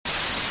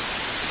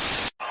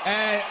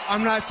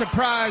I'm not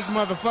surprised,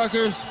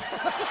 motherfuckers.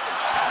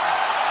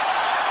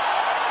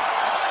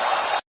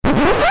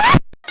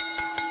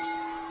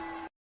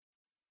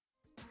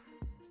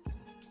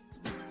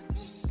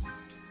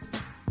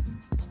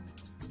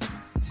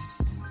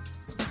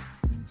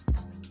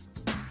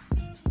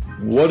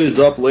 What is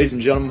up, ladies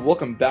and gentlemen?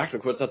 Welcome back to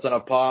the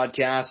Courtside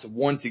podcast.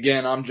 Once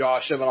again, I'm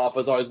Josh Soundoff,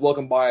 as always,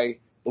 welcomed by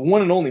the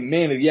one and only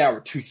man of the hour,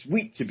 too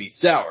sweet to be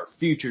sour,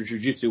 future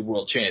Jiu-Jitsu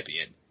world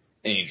champion,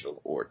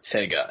 Angel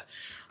Ortega.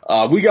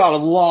 We got a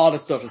lot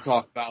of stuff to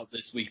talk about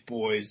this week,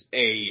 boys.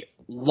 A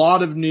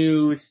lot of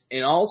news,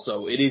 and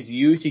also, it is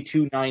UFC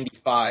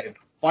 295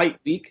 Fight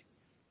Week.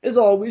 As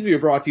always, we are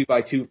brought to you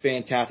by two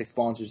fantastic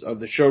sponsors of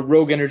the show,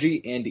 Rogue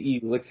Energy and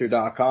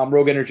Elixir.com.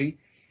 Rogue Energy,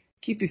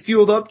 keep you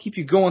fueled up, keep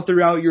you going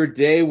throughout your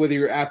day, whether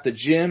you're at the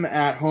gym,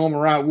 at home,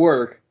 or at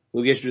work.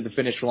 We'll get you to the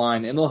finish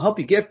line, and they'll help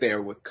you get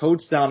there with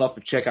code Soundoff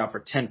at checkout for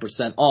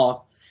 10%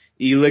 off.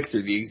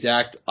 Elixir, the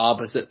exact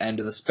opposite end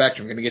of the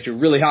spectrum. Going to get you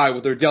really high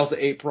with their Delta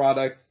 8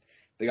 products.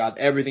 They got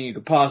everything you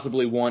could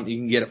possibly want. You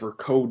can get it for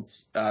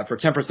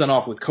 10%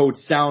 off with code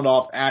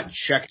Soundoff at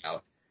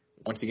checkout.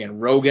 Once again,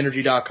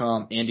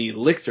 RogueEnergy.com and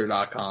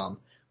Elixir.com,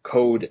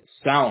 code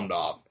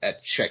Soundoff at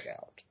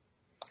checkout.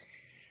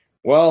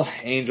 Well,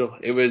 Angel,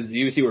 it was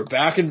UFC. We're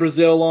back in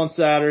Brazil on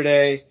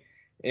Saturday,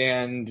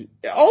 and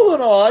all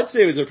in all, I'd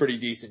say it was a pretty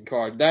decent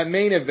card. That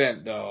main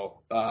event,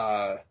 though,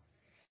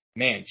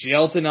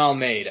 Jailton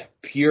Almeida,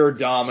 pure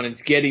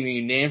dominance, getting the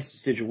unanimous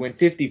decision win,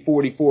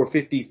 50-44,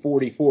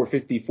 50-44,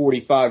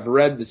 50-45,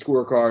 read the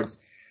scorecards.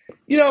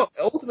 You know,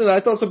 ultimately, I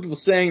saw some people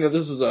saying that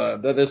this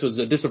was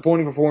a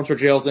disappointing performance for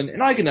Jailton,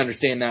 and I can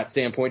understand that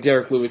standpoint.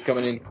 Derek Lewis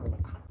coming in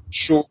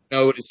short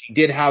notice. He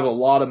did have a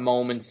lot of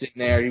moments in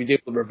there. He was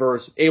able to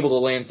reverse, able to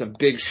land some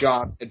big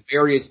shots at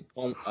various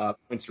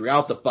points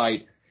throughout the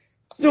fight.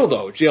 Still,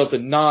 though,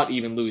 Jailton not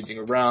even losing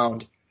a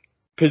round,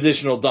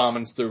 positional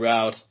dominance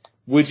throughout.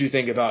 What'd you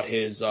think about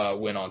his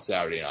win on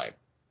Saturday night?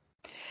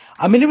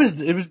 I mean,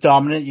 it was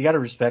dominant. You got to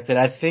respect it.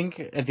 I think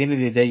at the end of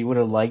the day, you would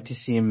have liked to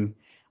see him,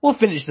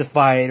 finish the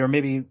fight, or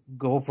maybe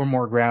go for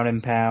more ground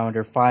and pound,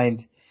 or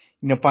find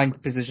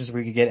positions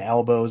where you could get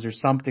elbows or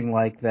something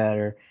like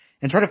that,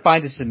 and try to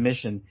find a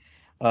submission.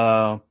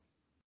 It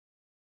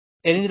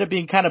ended up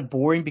being kind of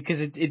boring because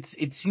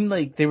it seemed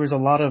like there was a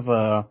lot of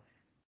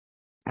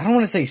I don't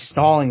want to say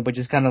stalling, but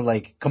just kind of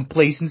like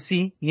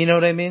complacency. You know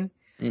what I mean?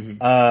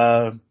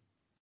 Mm-hmm.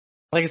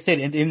 Like I said,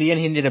 in the end,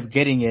 he ended up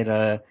getting it.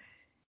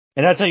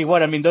 And I'll tell you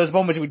what, I mean, those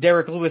moments when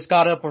Derek Lewis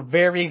got up were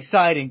very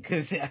exciting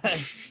because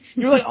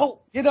you're like,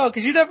 oh,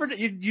 because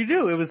you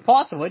knew it was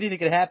possible. Anything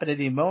could happen at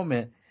any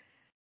moment.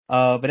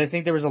 But I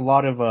think there was a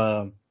lot of,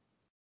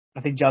 I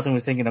think Jailton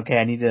was thinking, okay,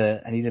 I need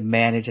to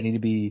manage, I need to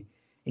be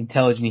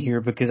intelligent here,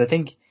 because I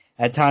think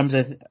at times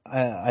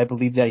I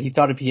believe that he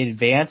thought if he had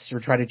advanced or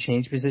tried to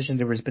change position,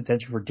 there was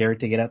potential for Derek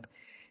to get up.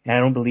 And I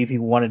don't believe he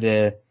wanted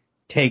to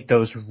take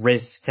those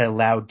risks to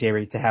allow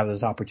Derek to have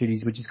those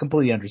opportunities, which is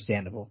completely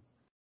understandable.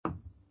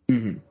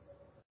 Mm-hmm.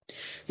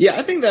 Yeah,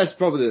 I think that's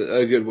probably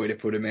a good way to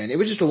put it, man. It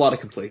was just a lot of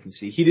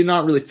complacency. He did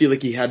not really feel like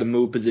he had to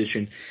move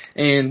position.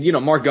 And,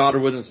 Mark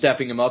Goddard wasn't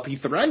stepping him up. He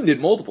threatened it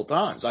multiple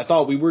times. I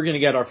thought we were going to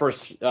get our first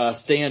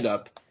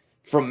stand-up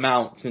from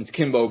Mount since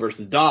Kimbo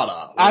versus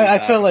Dada.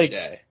 I felt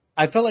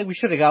like we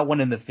should have got one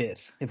in the fifth,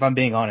 if I'm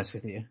being honest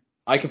with you.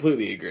 I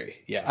completely agree,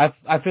 yeah.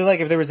 I feel like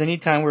if there was any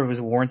time where it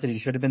was warranted, it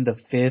should have been the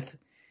fifth,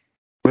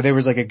 where there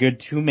was like a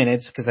good 2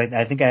 minutes, because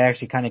I think I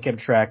actually kind of kept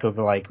track of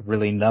like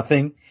really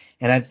nothing.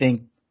 And I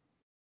think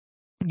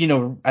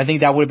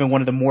that would have been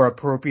one of the more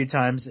appropriate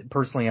times,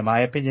 personally, in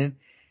my opinion.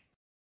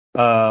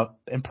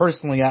 And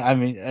personally, I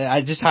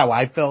mean, just how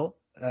I felt.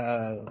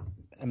 At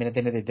the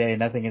end of the day,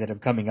 nothing ended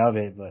up coming of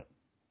it, but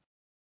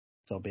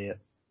so be it.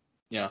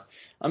 Yeah.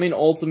 I mean,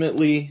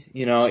 ultimately,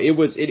 it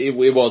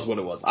was what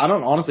it was. I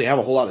don't honestly have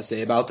a whole lot to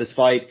say about this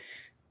fight.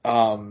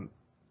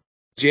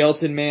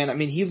 Jailton, man, I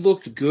mean, he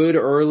looked good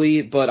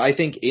early, but I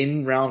think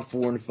in round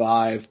 4 and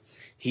 5,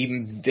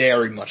 he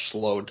very much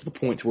slowed to the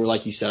point to where,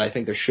 like you said, I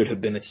think there should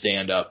have been a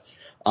stand-up.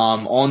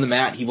 On the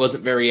mat, he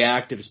wasn't very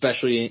active,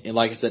 especially,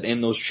 like I said,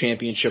 in those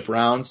championship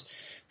rounds.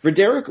 For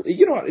Derek,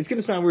 it's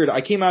going to sound weird.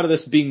 I came out of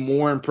this being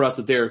more impressed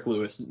with Derek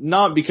Lewis,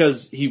 not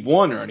because he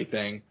won or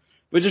anything,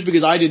 but just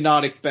because I did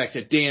not expect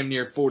a damn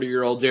near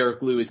 40-year-old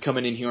Derek Lewis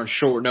coming in here on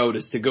short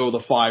notice to go the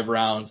 5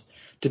 rounds,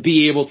 to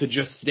be able to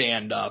just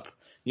stand up,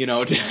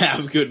 to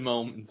have good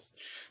moments.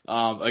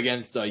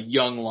 Against a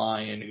young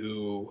lion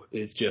who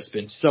has just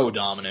been so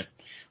dominant.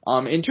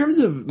 In terms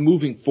of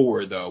moving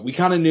forward, though, we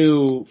kind of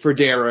knew for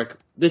Derek,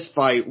 this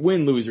fight,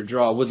 win, lose, or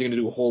draw, wasn't going to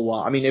do a whole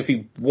lot. I mean, if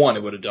he won,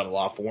 it would have done a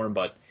lot for him,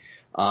 but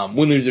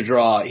win, lose, or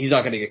draw, he's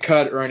not going to get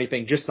cut or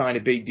anything, just signed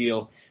a big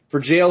deal.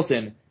 For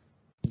Jailton,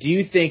 do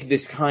you think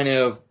this kind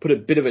of put a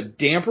bit of a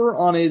damper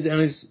on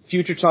his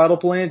future title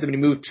plans? I mean,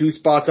 he moved 2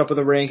 spots up in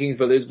the rankings,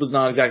 but this was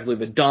not exactly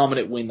the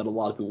dominant win that a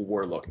lot of people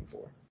were looking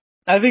for.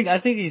 I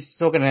think he's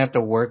still going to have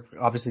to work,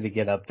 obviously, to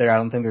get up there. I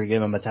don't think they're going to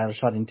give him a title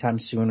shot anytime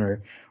soon,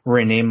 or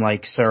a name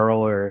like Searle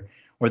or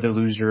the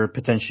loser,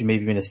 potentially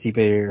maybe even a Stipe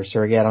or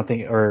Sergey. I don't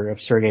think, or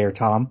Sergey or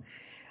Tom.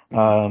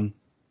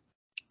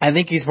 I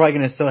think he's probably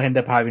going to still end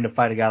up having to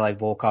fight a guy like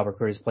Volkov or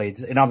Curtis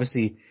Blades. And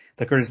obviously,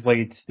 the Curtis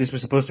Blades, this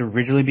was supposed to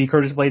originally be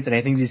Curtis Blades, and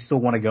I think they still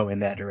want to go in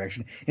that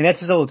direction. And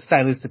that's still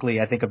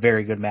stylistically, I think, a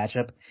very good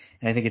matchup.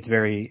 And I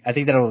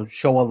think that'll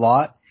show a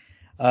lot,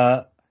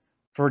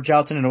 for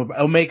Jailton, and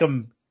it'll make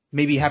him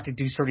maybe have to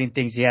do certain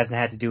things he hasn't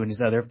had to do in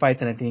his other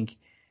fights. And I think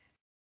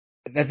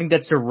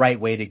that's the right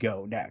way to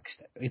go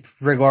next.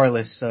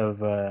 Regardless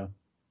of, I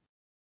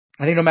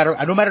think no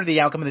matter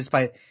the outcome of this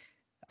fight,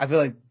 I feel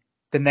like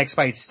the next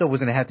fight still was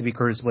going to have to be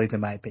Curtis Blades,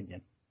 in my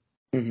opinion.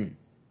 Mm-hmm.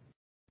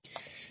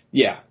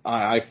 Yeah,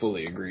 I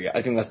fully agree.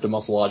 I think that's the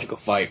most logical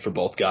fight for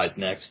both guys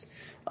next.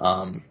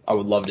 I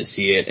would love to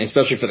see it,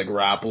 especially for the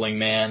grappling,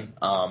 man.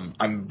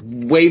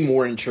 I'm way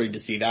more intrigued to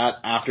see that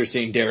after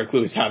seeing Derek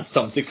Lewis have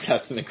some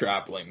success in the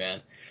grappling,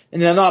 man.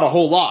 And not a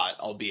whole lot,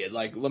 albeit.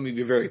 Like, let me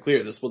be very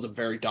clear, this was a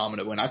very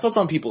dominant win. I saw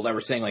some people that were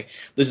saying, like,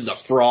 this is a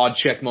fraud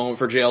check moment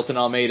for Jailton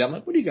Almeida. I'm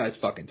like, what are you guys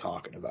fucking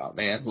talking about,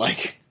 man? Like,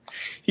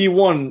 he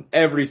won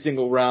every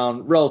single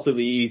round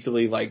relatively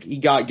easily. Like, he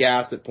got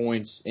gassed at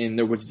points, and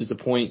there was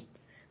disappointing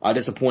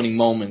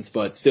moments,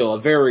 but still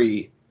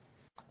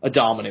a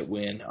dominant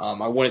win.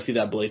 I want to see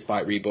that Blades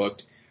fight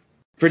rebooked.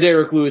 For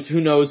Derek Lewis,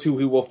 who knows who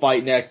he will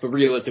fight next, but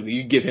realistically,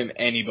 you give him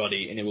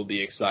anybody and it will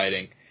be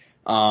exciting.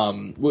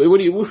 Who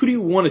do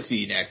you want to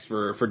see next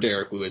for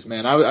Derek Lewis,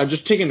 man? I'm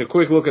just taking a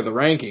quick look at the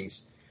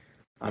rankings.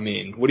 I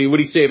mean, what do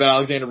you say about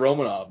Alexander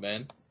Romanov,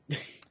 man?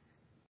 Think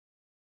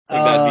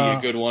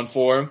that'd be a good one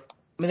for him.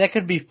 I mean, that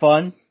could be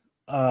fun.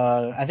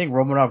 I think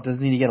Romanov does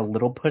need to get a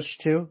little push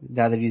too,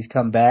 now that he's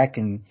come back,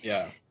 and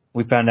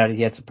we found out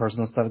he had some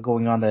personal stuff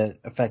going on that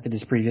affected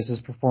his previous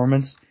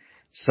performance.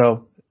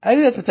 So I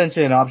think that's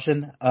potentially an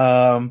option.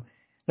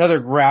 Another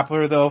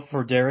grappler though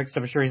for Derek,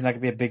 so I'm sure he's not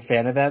gonna be a big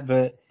fan of that,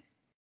 but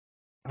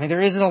I mean,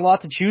 there isn't a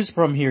lot to choose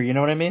from here, you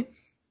know what I mean?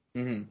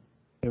 Mm-hmm.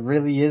 There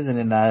really isn't,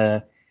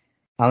 and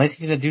unless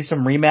he's gonna do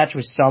some rematch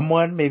with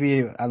someone,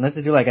 maybe unless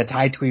they do like a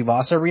Tai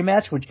Tuivasa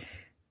rematch, which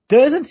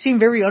doesn't seem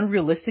very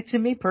unrealistic to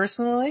me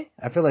personally.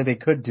 I feel like they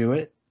could do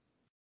it.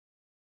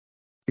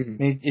 Mm-hmm.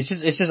 I mean,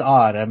 it's just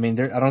odd. I mean,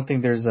 I don't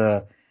think there's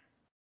a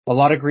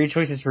lot of great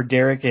choices for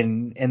Derek,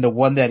 and the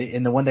one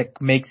that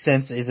makes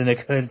sense isn't a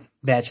good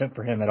matchup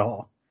for him at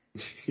all.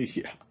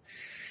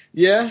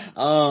 Yeah,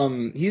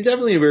 he's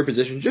definitely in a weird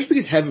position just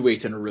because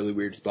heavyweight's in a really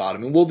weird spot. I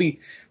mean, we'll be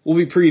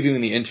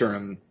previewing the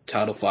interim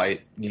title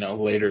fight,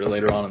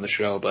 later on in the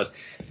show, but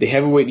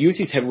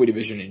UFC's heavyweight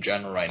division in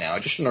general right now,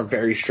 just in a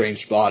very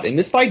strange spot. And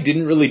this fight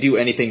didn't really do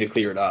anything to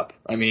clear it up.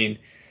 I mean,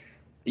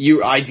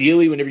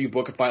 ideally, whenever you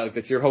book a fight like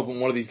this, you're hoping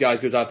one of these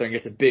guys goes out there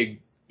and gets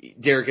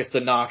Derek gets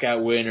the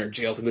knockout win, or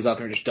Jailton goes out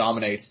there and just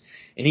dominates.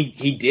 And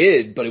he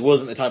did, but it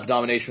wasn't the type of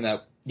domination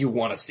that you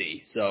want to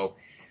see, so.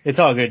 It's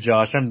all good,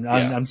 Josh.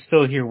 I'm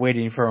still here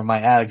waiting for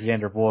my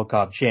Alexander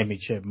Volkov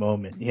championship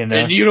moment,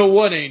 And you know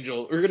what,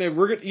 Angel? We're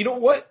gonna, you know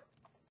what?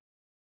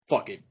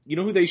 Fuck it. You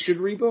know who they should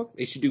rebook?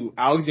 They should do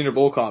Alexander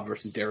Volkov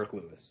versus Derek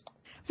Lewis.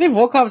 I think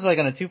Volkov's like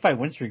on a 2-fight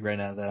win streak right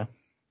now, though.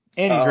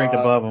 And he's ranked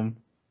above him.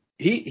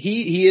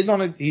 He's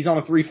on a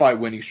 3-fight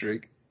winning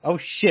streak. Oh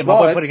shit, my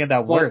boy putting in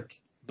that work.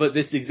 But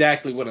this is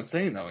exactly what I'm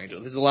saying though,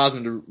 Angel. This allows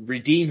him to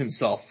redeem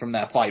himself from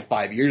that fight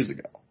 5 years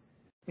ago.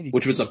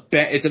 Which was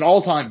it's an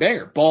all-time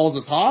banger. Balls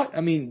is hot.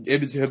 I mean, it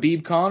was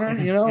Habib Connor,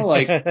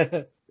 like,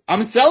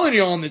 I'm selling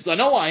you on this. I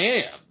know I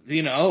am,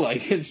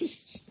 it's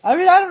just. I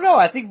mean, I don't know.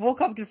 I think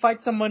Volkov could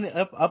fight someone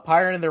up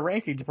higher in the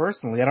rankings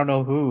personally. I don't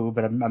know who,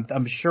 but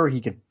I'm sure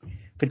he could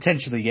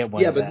potentially get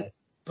one of that.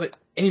 But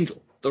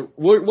Angel,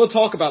 we'll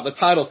talk about the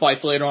title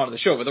fights later on in the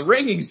show, but the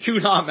rankings do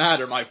not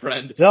matter, my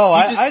friend. No,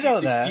 I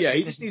know that. Yeah,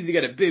 he just needs to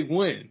get a big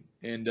win,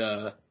 and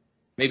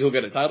maybe he'll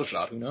get a title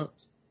shot. Who knows?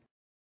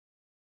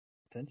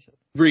 Potentially.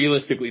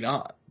 Realistically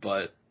not,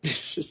 but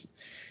it's just,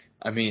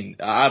 I mean,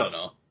 I don't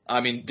know.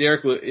 I mean,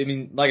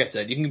 like I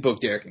said, you can book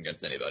Derek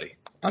against anybody.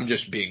 I'm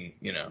just being,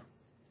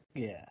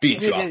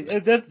 being too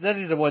optimistic. That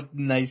is one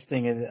nice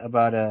thing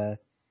about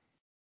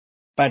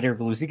Derek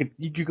Lewis.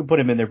 You could put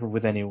him in there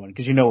with anyone,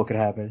 because you know what could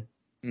happen.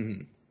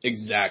 Mm-hmm.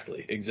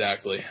 Exactly.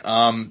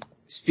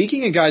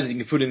 Speaking of guys that you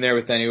can put in there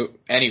with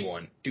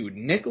anyone, dude,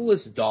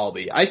 Nicholas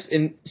Dalby.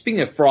 And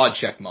speaking of fraud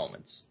check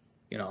moments,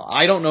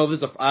 I don't know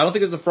if I don't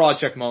think it's a fraud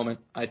check moment.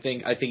 I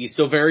think he's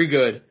still very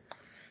good.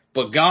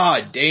 But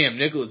god damn,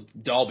 Nicholas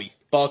Dalby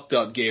fucked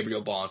up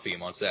Gabriel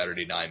Bonfim on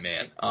Saturday night,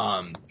 man.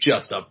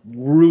 Just a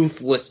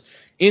ruthless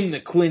in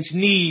the clinch,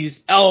 knees,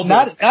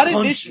 elbows. Not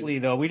initially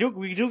though. We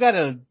do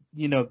gotta,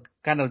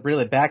 kind of reel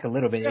it back a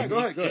little bit. Yeah, go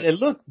ahead. It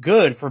looked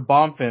good for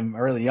Bonfim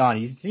early on.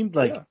 He seemed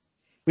like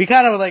we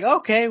kind of were like,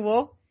 okay,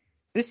 well,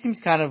 this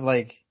seems kind of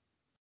like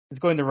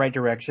it's going the right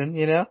direction,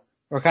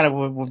 Or kind of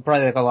what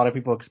probably like a lot of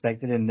people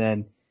expected, and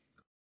then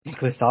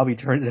Nicholas Dalby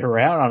turns it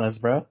around on us,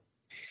 bro.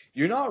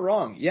 You're not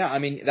wrong. Yeah, I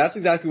mean, that's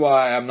exactly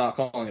why I'm not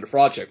calling it a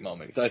fraud check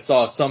moment, because I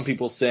saw some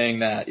people saying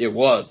that it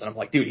was, and I'm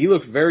like, dude, he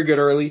looked very good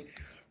early,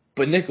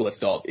 but Nicholas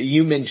Dalby,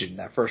 you mentioned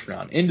that first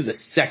round, into the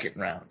second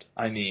round,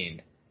 I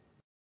mean.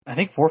 I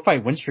think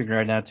 4-fight win streak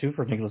right now, too,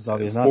 for Nicholas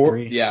Dalby. It's not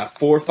 3. Yeah,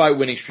 4-fight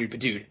winning streak, but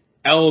dude,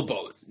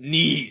 elbows,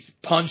 knees,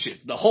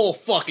 punches. The whole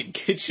fucking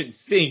kitchen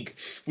sink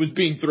was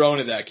being thrown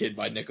at that kid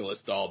by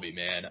Nicholas Dalby,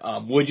 man.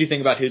 What did you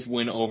think about his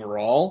win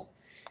overall?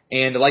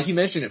 And like you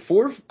mentioned,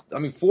 4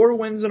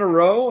 wins in a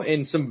row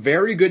and some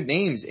very good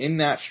names in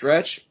that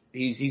stretch.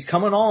 He's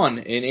coming on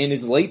in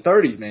his late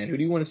 30s, man. Who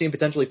do you want to see him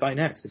potentially fight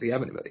next if you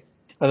have anybody?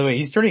 By the way,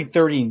 he's turning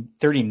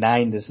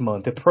 39 this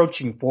month,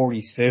 approaching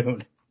 40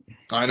 soon.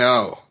 I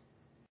know.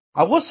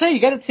 I will say,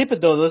 you gotta tip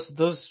it though,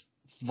 those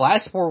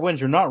last 4 wins,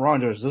 you're not wrong,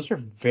 those are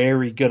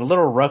very good. A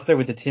little rough there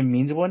with the Tim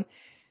Means one.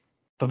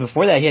 But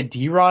before that, he had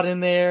D-Rod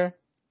in there,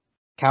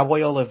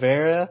 Cowboy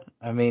Oliveira.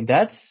 I mean,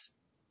 that's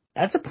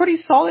a pretty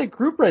solid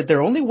group right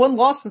there. Only 1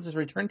 loss since his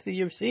return to the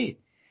UFC.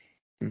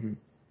 Mm-hmm.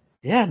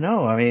 Yeah,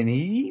 no, I mean,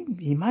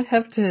 he might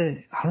have to,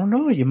 I don't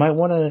know, you might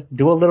want to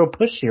do a little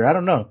push here. I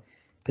don't know.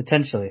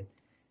 Potentially.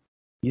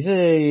 He's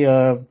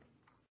an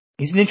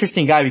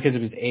interesting guy because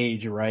of his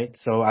age, right?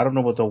 So I don't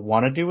know what they'll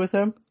want to do with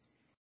him.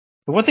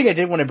 But one thing I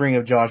did want to bring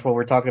up, Josh, while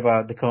we're talking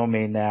about the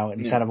co-main now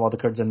and kind of all the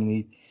cards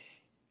underneath.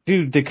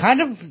 Dude,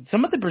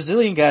 some of the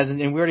Brazilian guys, and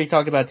we already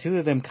talked about 2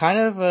 of them, kind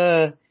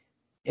of,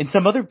 and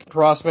some other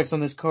prospects on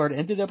this card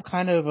ended up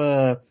kind of,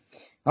 I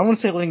don't want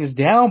to say letting us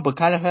down, but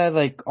kind of had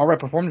like alright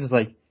performances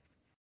like,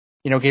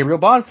 Gabriel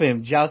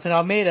Bonfim, Jalton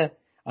Almeida,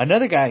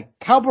 another guy,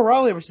 Cal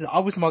Barale versus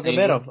August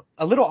Magomedov.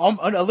 A little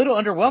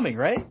underwhelming,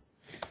 right?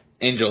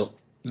 Angel,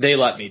 they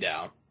let me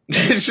down.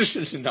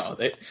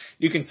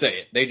 You can say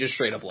it. They just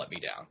straight up let me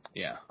down.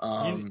 Yeah.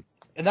 And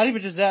not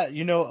even just that,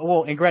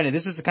 and granted,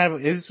 this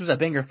was a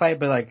banger fight,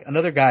 but like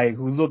another guy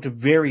who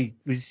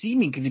was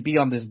seeming to be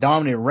on this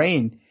dominant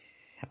reign,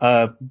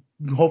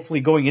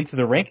 hopefully going into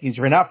the rankings,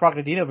 Renat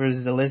Fracadino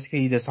versus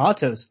Aleski dos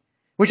Santos,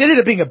 which ended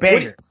up being a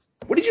banger.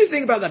 What did you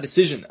think about that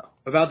decision, though?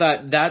 About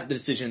that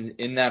decision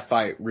in that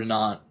fight,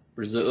 Renat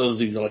versus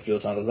Aleski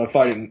dos Santos, that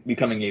fight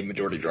becoming a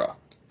majority draw?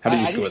 How did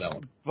you score that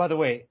one? By the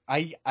way,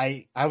 I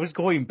was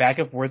going back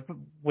and forth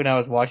when I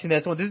was watching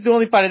that one. This is the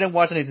only fight I didn't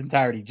watch in its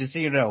entirety, just so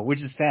you know,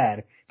 which is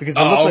sad. Because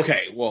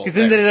it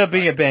ended up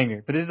being a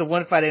banger. But this is the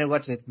one fight I didn't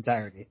watch in its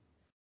entirety.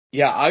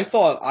 Yeah, I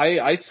thought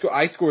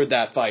I scored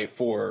that fight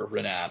for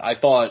Renat. I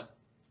thought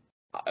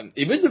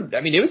it was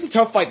a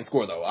tough fight to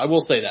score, though. I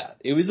will say that.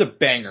 It was a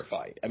banger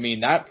fight. I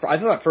thought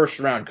that first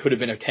round could have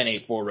been a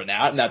 10-8 for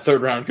Renat, and that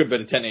third round could have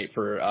been a 10-8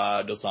 for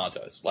Dos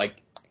Santos. Like,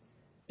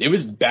 it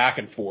was back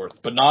and forth,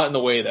 but not in the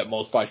way that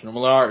most fights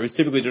normally are. It was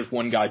typically just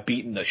one guy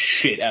beating the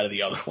shit out of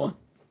the other one.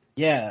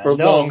 Yeah. For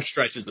long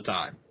stretches of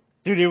time.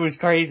 Dude, it was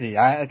crazy.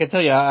 I can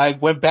tell you, I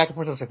went back and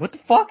forth. I was like, what the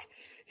fuck?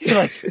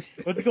 Like,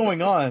 what's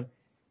going on?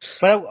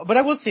 But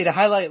I will say, to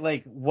highlight,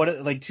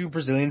 2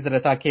 Brazilians that I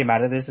thought came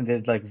out of this and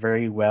did,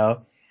 very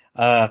well.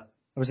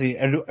 Obviously,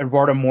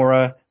 Eduardo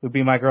Moura would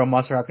be my girl,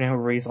 Monserrat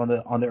Ruiz on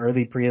the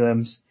early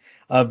prelims.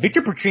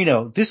 Victor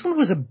Petrino, this one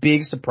was a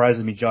big surprise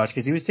to me, Josh,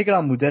 because he was taking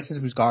on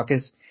Modestas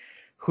Bukauskas,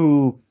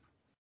 who,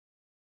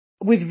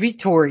 with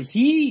Victor,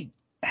 he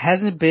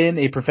hasn't been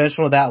a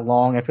professional that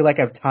long. I feel like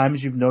at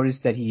times you've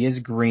noticed that he is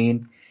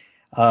green.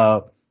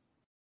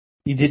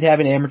 He did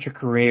have an amateur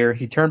career.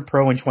 He turned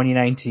pro in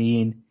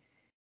 2019.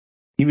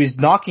 He was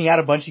knocking out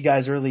a bunch of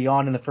guys early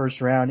on in the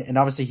first round, and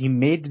obviously he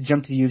made the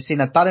jump to the UFC,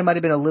 and I thought it might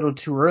have been a little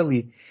too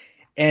early.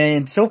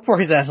 And so far,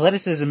 his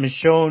athleticism has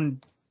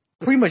shown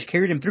pretty much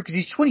carried him through, because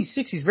he's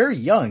 26. He's very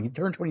young. He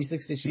turned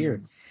 26 this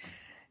year.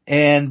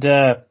 And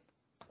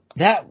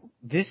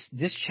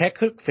this check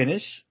hook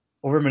finish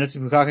over Modestas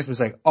Bukauskas was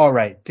like, all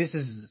right, this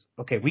is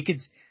okay.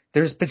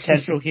 There's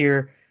potential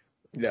here.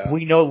 Yeah.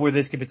 We know where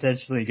this could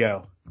potentially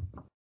go.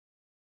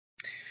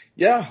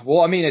 Yeah,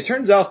 well, it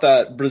turns out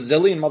that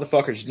Brazilian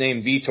motherfuckers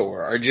named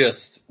Vitor are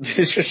just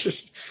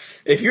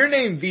if you're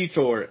named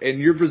Vitor and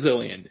you're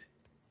Brazilian,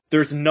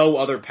 there's no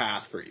other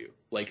path for you.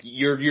 Like,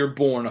 you're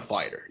born a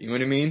fighter. You know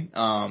what I mean?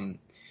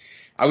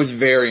 I was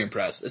very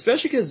impressed,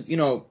 especially because,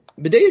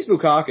 Modestas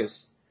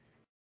Bukauskas,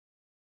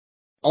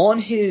 on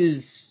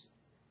his,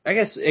 I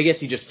guess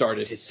he just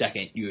started his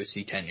second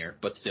UFC tenure,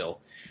 but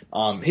still,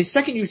 his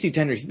second UFC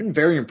tenure, he's been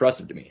very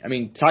impressive to me.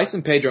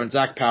 Tyson Pedro and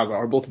Zach Pauga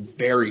are both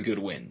very good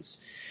wins.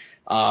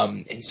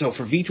 And so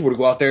for Vitor to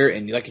go out there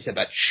and, like you said,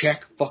 that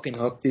check fucking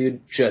hook,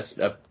 dude, just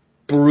a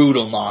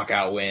brutal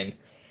knockout win.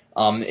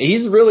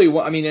 He's really,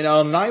 on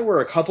a night where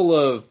a couple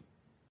of,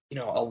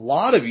 a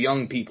lot of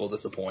young people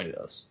disappointed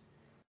us,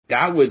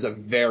 that was a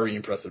very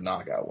impressive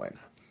knockout win.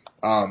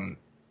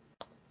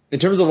 In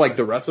terms of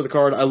the rest of the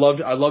card, I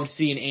loved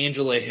seeing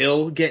Angela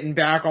Hill getting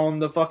back on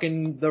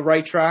the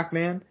right track,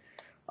 man.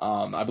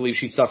 I believe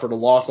she suffered a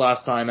loss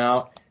last time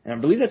out, and I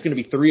believe that's going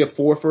to be 3 of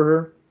 4 for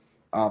her.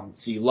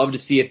 So you love to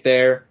see it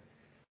there.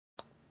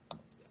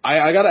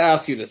 I gotta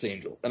ask you this,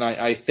 Angel, and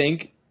I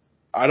think,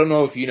 I don't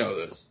know if you know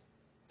this,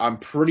 I'm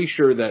pretty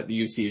sure that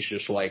the UFC is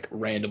just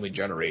randomly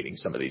generating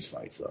some of these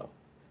fights, though.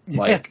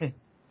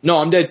 No,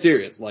 I'm dead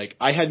serious.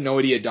 I had no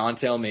idea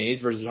Dontel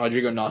Mays versus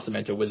Rodrigo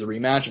Nascimento was a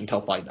rematch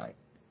until fight night.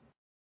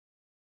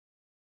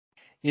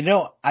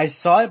 I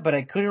saw it, but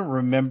I couldn't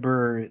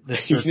remember the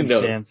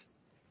circumstance.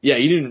 Yeah,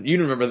 you didn't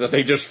remember that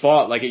they just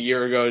fought a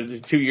year ago,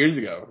 2 years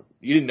ago.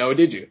 You didn't know,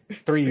 did you?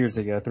 3 years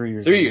ago. 3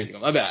 years ago,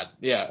 my bad.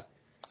 Yeah.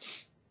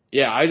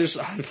 Yeah,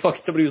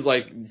 somebody's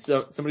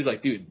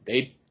like, dude,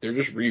 they're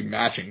just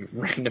rematching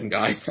random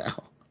guys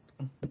now.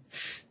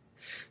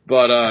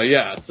 But,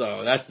 yeah,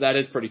 so that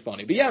is pretty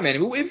funny. But yeah, man,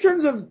 in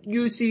terms of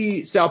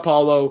UC Sao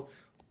Paulo,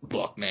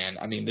 look, man,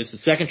 I mean, this is the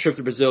second trip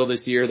to Brazil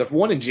this year. The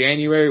one in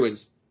January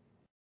was,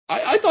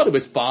 I thought it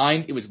was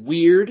fine. It was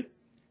weird,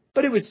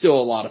 but it was still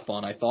a lot of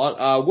fun, I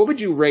thought. What would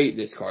you rate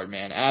this card,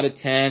 man? Out of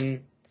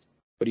 10,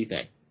 what do you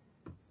think?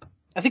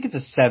 I think it's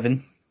a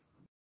 7.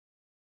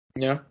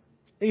 Yeah.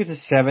 I think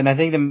it's a 7. I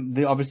think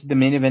obviously the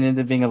main event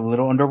ended up being a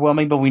little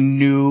underwhelming, but we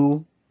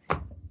knew,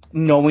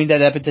 knowing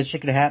that potentially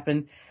could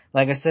happen.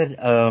 Like I said,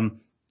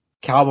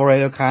 Cal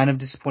Borrego kind of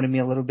disappointed me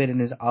a little bit in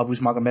his Abus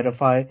Magomedov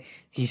fight.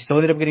 He still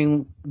ended up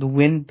getting the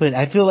win, but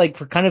I feel like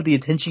for kind of the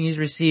attention he's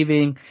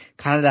receiving,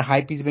 kind of the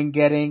hype he's been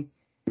getting,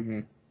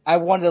 I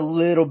wanted a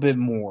little bit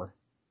more.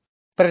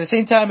 But at the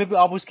same time, maybe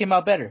Abus came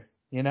out better,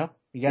 you know?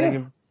 You gotta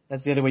give,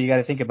 that's the other way you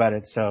gotta think about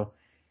it, so.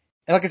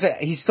 And like I said,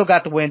 he still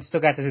got the win,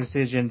 still got the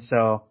decision,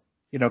 so,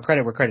 you know,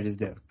 credit where credit is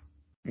due.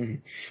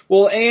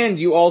 Well, and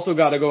you also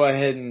gotta go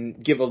ahead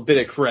and give a bit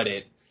of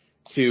credit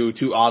to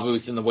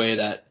Abus in the way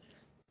that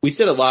we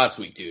said it last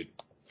week, dude.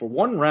 For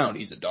one round,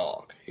 he's a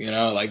dog. You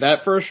know, like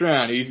that first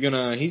round, he's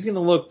gonna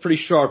look pretty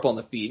sharp on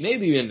the feet.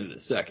 Maybe into the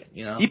second.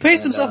 You know, he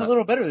paced himself a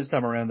little better this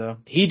time around, though.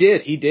 He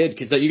did,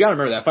 because you gotta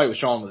remember that fight with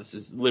Sean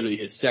was literally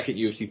his second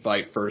UFC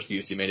fight, first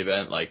UFC main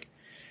event. Like,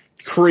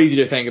 crazy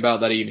to think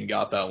about that he even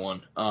got that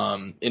one.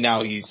 And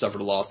now he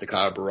suffered a loss to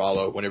Caio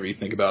Borralho. Whenever you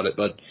think about it,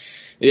 but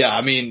yeah,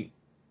 I mean,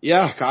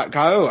 yeah,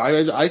 Caio,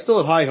 I still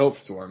have high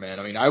hopes for him, man.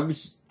 I mean,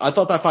 I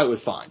thought that fight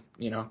was fine.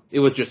 You know, it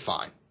was just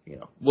fine. You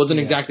know, wasn't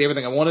exactly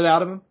everything I wanted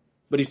out of him,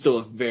 but he's still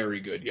a very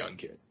good young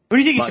kid. Who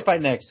do you think he should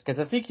fight next? Because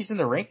I think he's in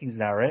the rankings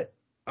now, right?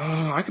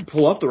 I could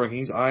pull up the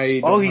rankings.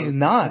 He's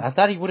not. I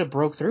thought he would have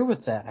broke through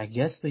with that. I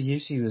guess the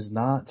UFC was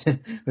not. It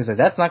was like,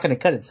 that's not going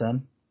to cut it,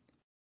 son.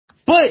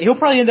 But he'll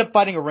probably end up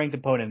fighting a ranked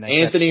opponent next.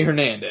 Anthony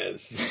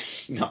Hernandez.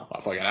 No,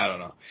 I don't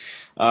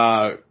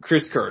know.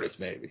 Chris Curtis,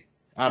 maybe.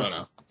 I don't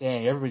know.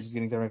 Dang, everybody's just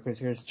getting thrown at Chris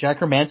Curtis. Jack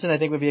Hermanson, I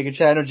think, would be a good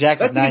shot. I know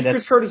Jack is 9.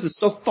 Chris Curtis is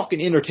so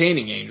fucking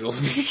entertaining, Angel.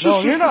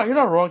 No, you're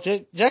not wrong.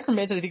 Jack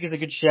Hermanson, I think, is a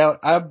good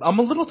shout. I'm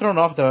a little thrown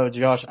off, though,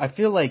 Josh. I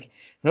feel like,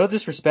 no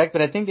disrespect,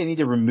 but I think they need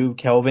to remove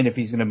Kelvin if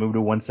he's going to move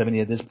to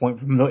 170 at this point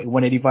from the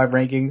 185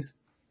 rankings.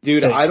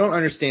 Dude, I don't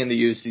understand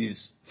the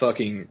UFC's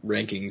fucking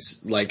rankings.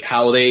 Like,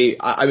 how they,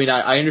 I mean,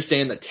 I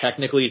understand that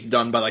technically it's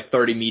done by like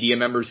 30 media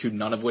members who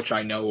none of which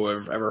I know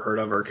or have ever heard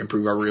of or can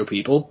prove are real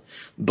people.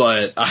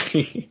 But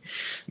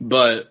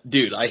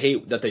dude, I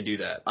hate that they do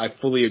that. I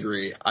fully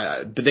agree.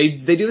 But they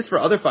do this for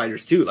other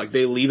fighters too. Like,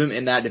 they leave him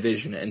in that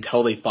division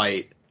until they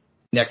fight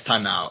next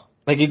time out.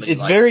 Like,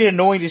 it's very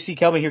annoying to see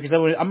Kelvin here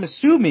because I'm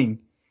assuming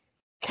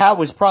Cal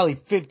was probably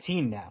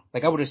 15 now.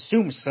 Like, I would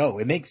assume so.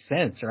 It makes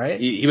sense, right?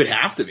 He would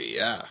have to be,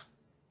 yeah.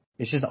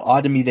 It's just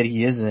odd to me that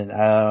he isn't.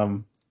 I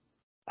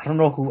don't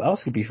know who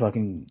else could be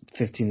fucking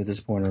 15 at this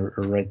point or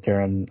right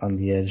there on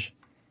the edge.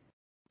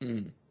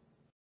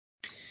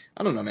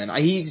 I don't know, man.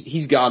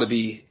 He's gotta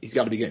be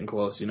getting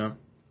close, you know?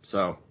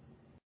 So.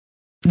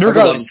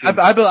 Regardless,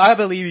 I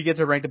believe he gets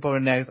a ranked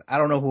opponent next. I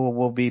don't know who it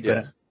will be,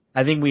 but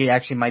I think we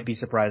actually might be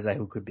surprised at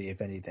who could be,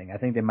 if anything. I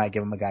think they might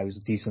give him a guy who's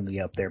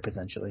decently up there,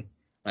 potentially.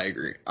 I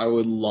agree. I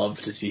would love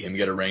to see him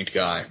get a ranked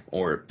guy,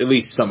 or at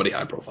least somebody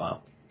high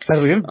profile. By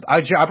the way,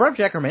 I brought up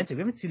Jack Hermanson. We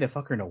haven't seen that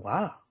fucker in a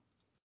while.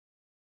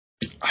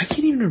 I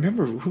can't even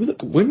remember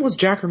when was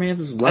Jack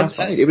Hermanson's last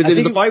fight. It was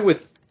the fight with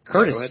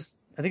Curtis.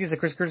 I think it's a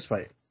Chris Curtis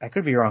fight. I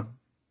could be wrong.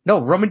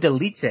 No, Roman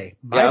Dolidze. Yeah,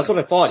 that's what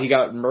I thought. He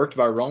got murked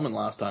by Roman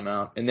last time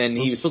out, and then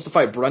he was supposed to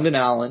fight Brendan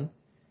Allen,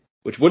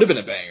 which would have been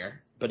a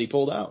banger, but he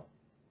pulled out.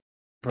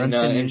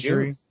 Brunson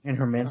injury and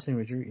Hermanson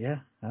injury. Yeah,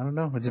 I don't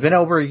know. It's been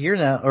over a year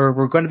now, or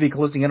we're going to be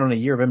closing in on a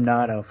year of him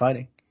not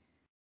fighting.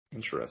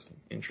 Interesting.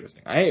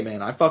 Hey,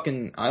 man,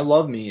 I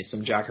love me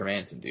some Jack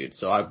Hermanson, dude.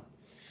 So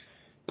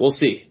we'll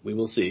see. We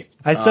will see.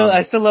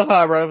 I still love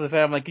how I brought up the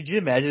fact. I'm like, could you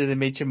imagine if they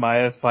made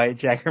Chimaev fight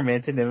Jack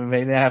Hermanson in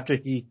MMA after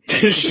he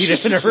beat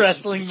him in a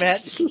wrestling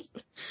match?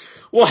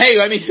 Well, hey,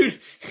 I mean,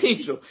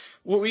 Angel,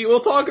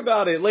 we'll talk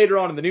about it later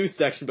on in the news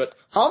section, but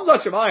Hamza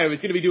Chimaev is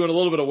going to be doing a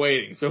little bit of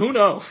waiting, so who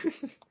knows?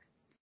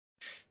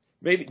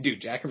 Maybe, dude,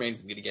 Jack Hermanson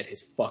is going to get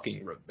his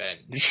fucking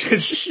revenge.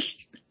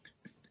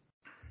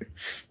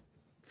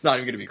 It's not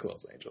even going to be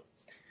close, Angel.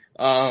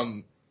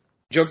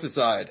 Jokes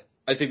aside,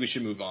 I think we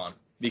should move on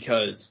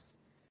because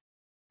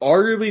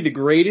arguably the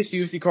greatest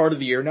UFC card of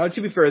the year. Now,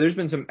 to be fair, there's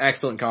been some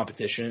excellent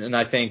competition, and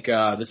I think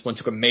this one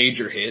took a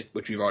major hit,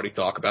 which we've already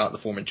talked about, in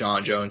the form of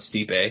John Jones,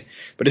 Stipe.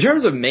 But in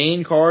terms of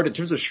main card, in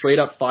terms of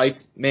straight-up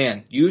fights,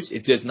 man,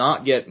 it does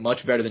not get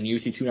much better than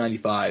UFC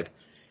 295.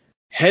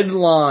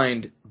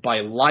 Headlined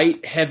by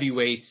light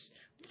heavyweights,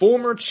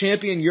 former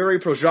champion Yuri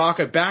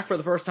Prochazka back for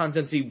the first time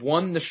since he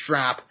won the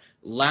strap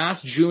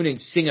last June in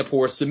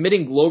Singapore,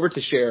 submitting Glover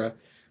Teixeira.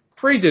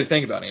 Crazy to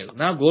think about, Angel.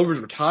 Now Glover's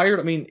retired.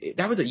 I mean,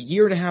 that was a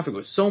year and a half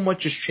ago. So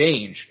much has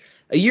changed.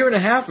 A year and a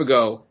half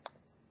ago,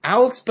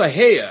 Alex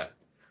Bahia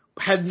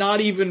hadn't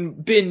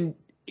even,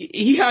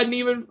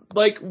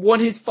 won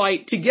his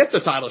fight to get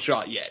the title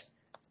shot yet.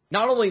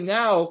 Not only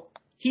now,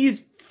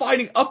 he's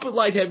fighting up at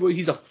light heavyweight.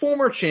 He's a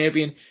former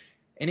champion.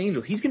 And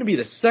Angel, he's going to be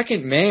the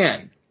second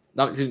man,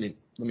 let me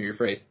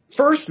rephrase,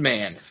 first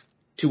man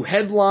to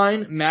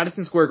headline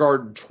Madison Square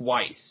Garden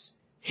twice.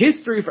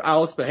 History for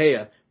Alex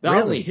Bahia.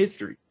 Not only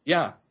history.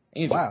 Yeah.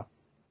 Angel. Wow.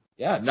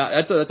 Yeah,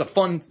 that's a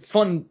fun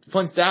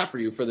stat for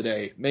you for the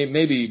day.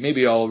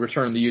 Maybe I'll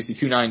return the UFC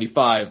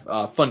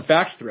 295 fun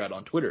facts thread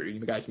on Twitter.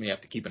 You guys may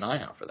have to keep an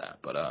eye out for that.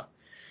 But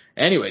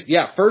anyways,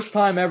 yeah, first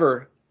time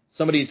ever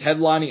somebody's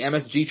headlining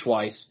MSG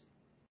twice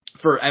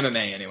for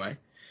MMA anyway.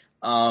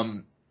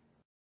 And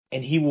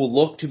he will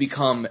look to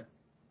become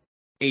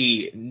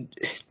a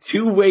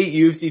two-weight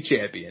UFC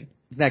champion.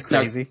 Isn't that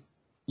crazy? Now,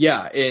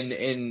 yeah,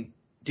 and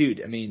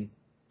dude, I mean,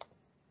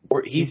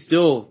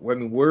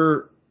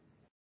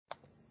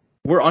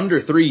 we're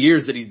under 3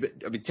 years that he's been,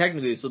 I mean,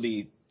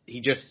 technically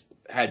he just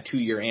had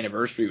 2-year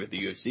anniversary with the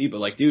UFC, but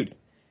like, dude,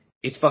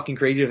 it's fucking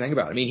crazy to think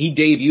about. I mean, he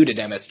debuted at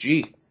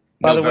MSG.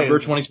 By the way, November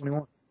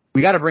 2021.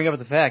 We got to bring up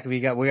the fact we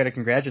got to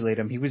congratulate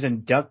him. He was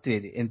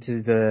inducted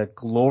into the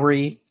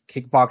Glory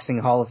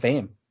Kickboxing Hall of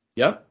Fame.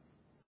 Yep.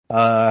 You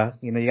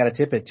got to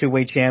tip it.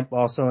 2-weight champ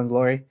also in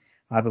Glory,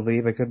 I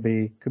believe. It could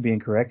be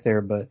incorrect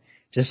there, but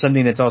just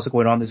something that's also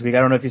going on this week.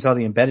 I don't know if you saw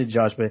the embedded,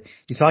 Josh, but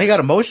you saw he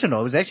got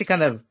emotional. It was actually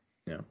kind of,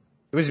 It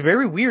was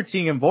very weird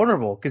seeing him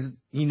vulnerable because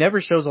he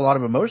never shows a lot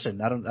of emotion.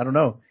 I don't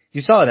know.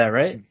 You saw that,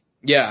 right?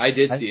 Yeah, I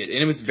did see it, and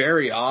it was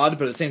very odd.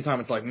 But at the same time,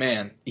 it's like,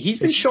 man, he's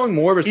been showing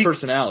more of his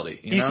personality.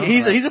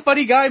 He's a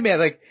funny guy, man.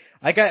 Like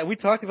we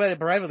talked about it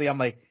privately. I'm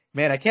like,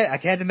 man, I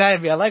can't deny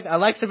him. I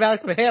like some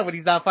Alex Bahia when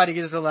he's not fighting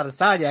Israel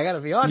Adesanya. I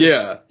gotta be honest.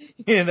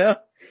 Yeah.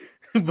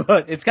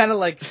 But it's kind of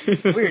like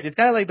weird. It's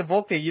kind of like the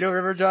Volk thing. You don't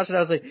remember, Josh? And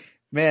I was like,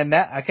 man,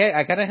 I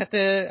kind of have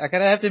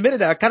to admit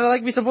it. I kind of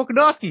like me some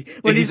Volkanovski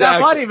when he's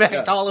not fighting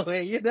Max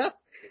Holloway,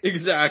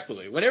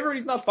 Exactly. Whenever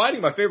he's not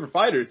fighting my favorite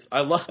fighters, I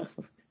love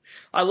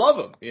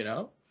him,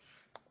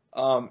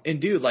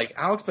 and dude, like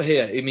Alex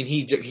Bahia, I mean,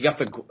 he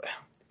got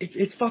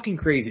it's fucking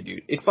crazy,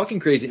 dude. It's fucking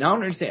crazy. Now I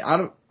don't understand.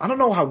 I don't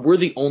know how we're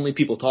the only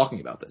people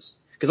talking about this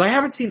because I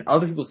haven't seen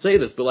other people say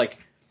this, but like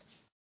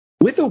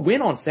with a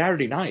win on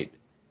Saturday night,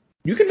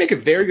 you can make a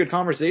very good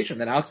conversation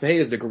that Alex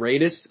Bahia is the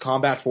greatest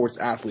combat sports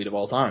athlete of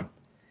all time.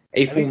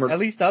 At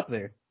least up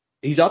there.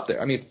 He's up there.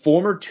 I mean,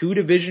 former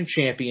 2-division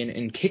champion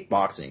in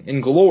kickboxing,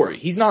 in Glory.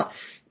 He's not,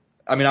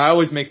 I mean, I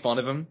always make fun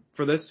of him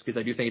for this because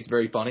I do think it's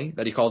very funny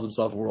that he calls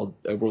himself a world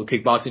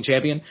kickboxing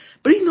champion,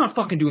 but he's not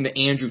fucking doing the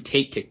Andrew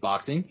Tate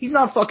kickboxing. He's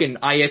not fucking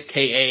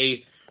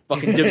ISKA,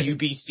 fucking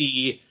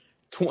WBC,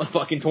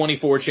 fucking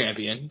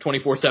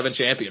 24/7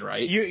 champion,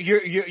 right?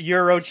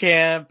 Euro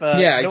champ,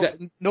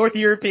 exactly. North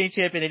European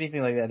champion,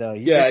 anything like that. No,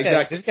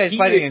 exactly. This guy's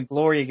fighting in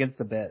Glory against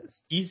the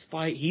best. He's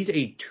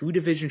a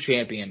 2-division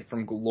champion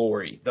from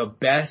Glory, the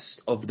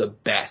best of the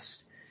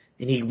best,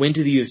 and he went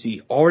to the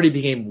UFC, already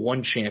became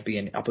one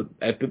champion up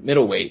at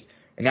middleweight,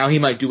 and now he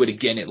might do it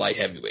again at light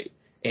heavyweight,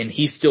 and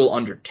he's still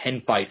under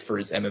 10 fights for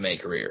his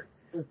MMA career.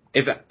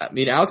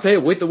 Alex Bahia,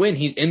 with the win,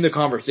 he's in the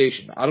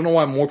conversation. I don't know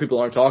why more people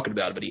aren't talking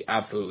about it, but he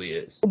absolutely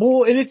is.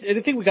 Well, and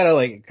I think we gotta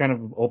like kind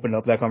of open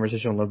up that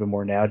conversation a little bit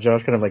more now,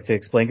 Josh, kind of like to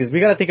explain, because we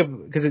gotta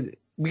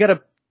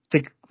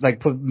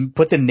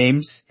put the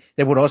names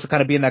that would also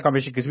kind of be in that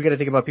conversation, because we gotta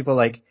think about people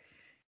like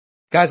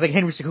guys like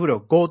Henry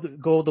Cejudo,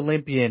 gold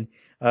Olympian,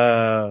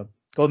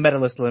 gold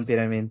medalist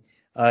Olympian,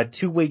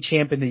 2-weight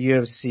champ in the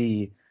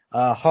UFC,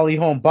 Holly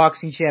Holm,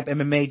 boxing champ,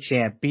 MMA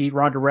champ, beat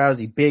Ronda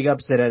Rousey, big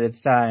upset at its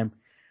time.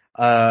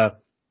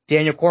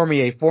 Daniel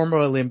Cormier, former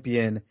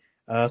Olympian.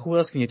 Who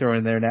else can you throw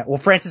in there now? Well,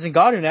 Francis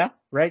Ngannou now,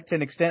 right? To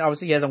an extent,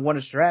 obviously he hasn't won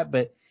a strap,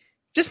 but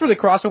just for the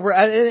crossover,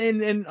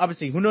 and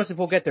obviously who knows if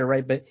we'll get there,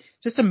 right? But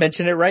just to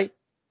mention it, right?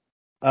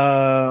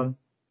 I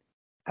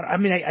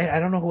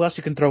don't know who else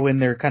you can throw in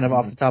there, kind of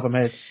off the top of my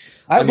head.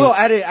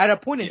 At a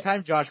point in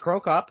time, Josh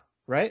Krokop,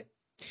 right?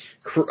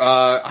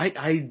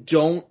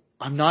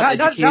 I'm not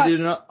educated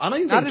enough. I don't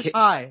even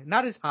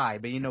not as high,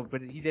 but he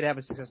did have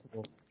a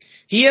successful.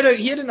 He had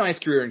a nice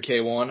career in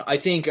K1. I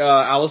think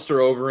Alistair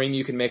Overeem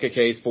you can make a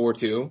case for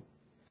too.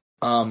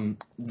 The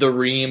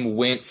Reem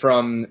went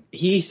from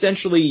he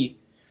essentially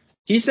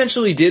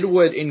did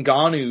what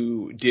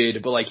Ngannou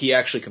did, but like he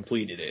actually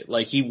completed it.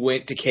 Like he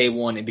went to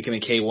K1 and became a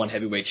K1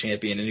 heavyweight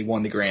champion, and he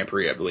won the Grand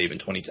Prix, I believe, in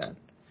 2010.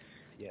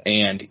 Yeah.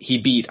 And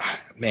he beat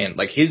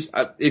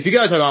if you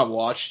guys have not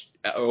watched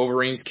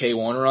Overeem's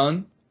K1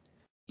 run.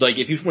 Like,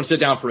 if you just want to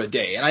sit down for a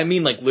day, and I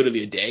mean, like,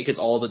 literally a day, because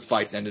all of his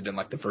fights ended in,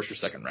 like, the first or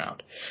second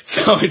round.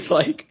 So it's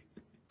like,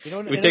 it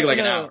would take, like,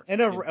 an hour. And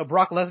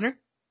Brock Lesnar?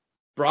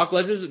 Brock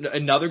Lesnar's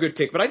another good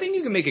pick, but I think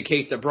you can make a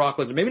case that Brock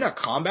Lesnar, maybe not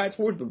combat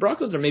sports, but Brock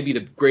Lesnar may be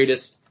the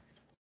greatest,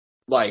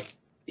 like,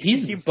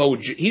 he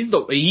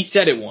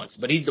said it once,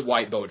 but he's the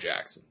white Bo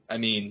Jackson. I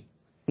mean.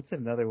 It's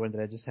another one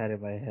that I just had in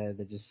my head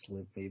that just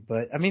slipped me.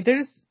 But, I mean,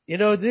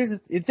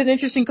 it's an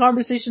interesting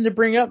conversation to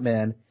bring up,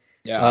 man.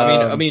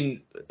 Yeah,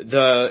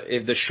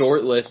 the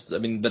short list, but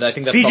I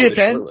think that's probably the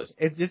short list.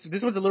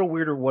 This one's a little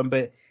weirder one,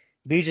 but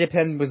BJ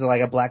Penn was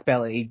like a black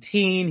belt at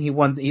 18. He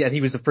was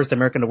the first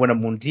American to win a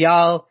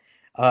Mundial.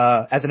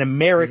 as an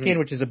American,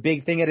 which is a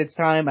big thing at its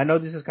time. I know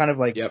this is kind of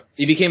like... Yep.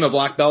 He became a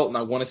black belt in,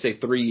 I want to say,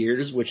 3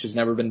 years, which has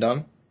never been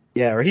done.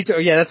 Yeah,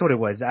 that's what it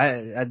was.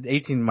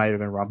 18 might have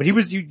been wrong, but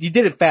he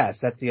did it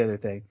fast. That's the other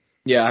thing.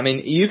 Yeah, I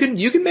mean, you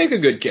can make a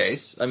good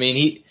case. I mean,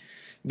 he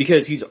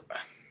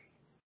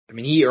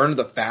earned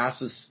the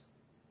fastest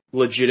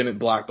legitimate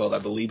black belt, I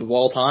believe, of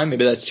all time.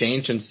 Maybe that's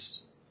changed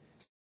since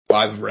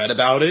I've read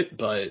about it,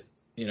 but,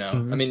 you know,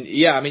 I mean,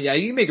 yeah,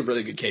 you can make a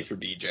really good case for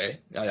BJ.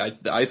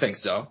 I think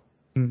so.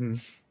 Mm-hmm.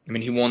 I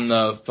mean, he won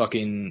the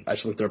fucking, I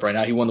just looked it up right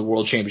now, he won the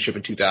world championship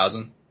in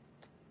 2000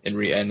 in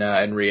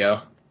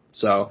Rio.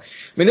 So,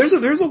 I mean,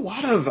 there's a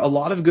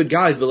lot of good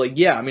guys, but like,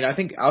 yeah, I mean, I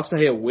think Alex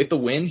Mejia with the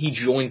win, he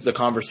joins the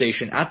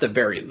conversation at the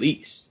very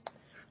least.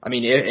 I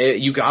mean,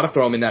 you gotta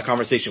throw him in that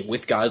conversation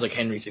with guys like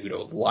Henry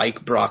Cejudo,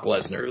 like Brock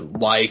Lesnar,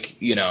 like,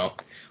 you know,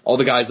 all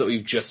the guys that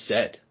we've just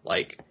said.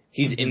 Like,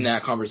 he's in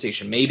that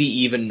conversation, maybe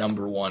even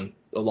number one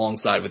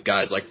alongside with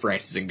guys like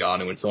Francis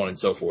Ngannou and so on and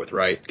so forth,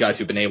 right? Guys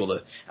who've been able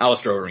to,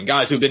 Alistair Overeem,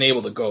 guys who've been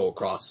able to go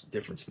across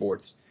different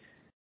sports.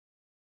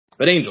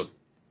 But Angel,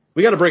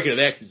 we gotta break into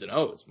the X's and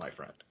O's, my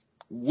friend.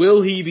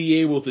 Will he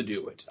be able to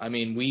do it? I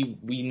mean,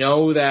 we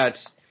know that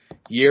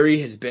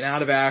Yuri has been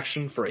out of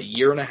action for a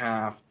year and a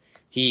half.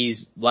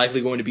 He's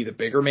likely going to be the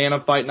bigger man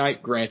of Fight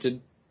Night,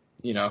 granted.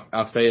 You know,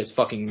 Alex Mejia is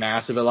fucking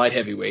massive at light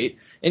heavyweight.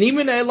 And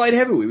even at light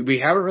heavyweight, we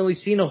haven't really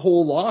seen a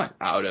whole lot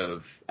out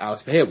of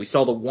Alex Mejia. We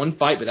saw the one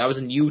fight, but that was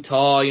in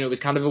Utah. You know, it was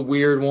kind of a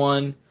weird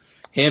one.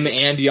 Him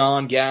and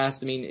Jan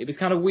gassed. I mean, it was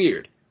kind of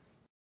weird.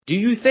 Do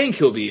you think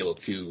he'll be able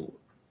to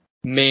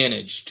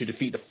manage to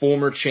defeat the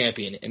former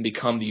champion and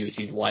become the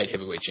UFC's light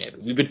heavyweight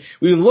champion? We've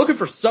been looking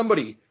for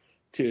somebody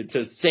to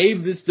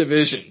save this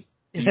division.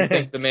 Do you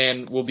think the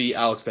man will be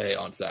Alex Mejia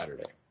on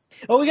Saturday?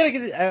 Well,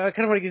 I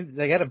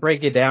gotta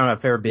break it down a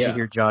fair bit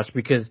here, Josh,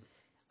 because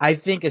I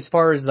think as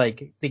far as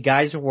like the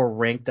guys who were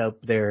ranked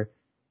up there,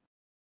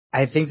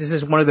 I think this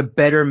is one of the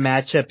better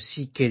matchups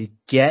he could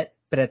get,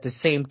 but at the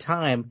same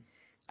time,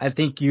 I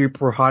think Yuri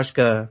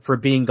Prochazka, for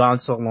being gone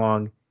so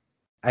long,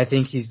 I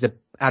think he's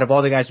out of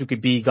all the guys who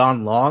could be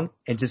gone long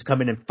and just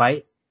come in and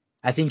fight,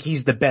 I think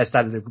he's the best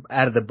out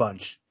of the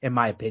bunch, in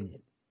my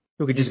opinion,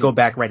 who could just go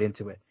back right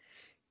into it.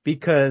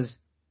 Because,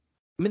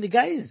 I mean, the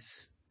guy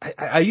is,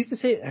 I used to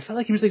say, I felt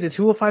like he was like the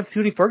 205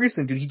 Tony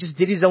Ferguson, dude. He just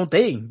did his own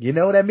thing. You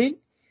know what I mean?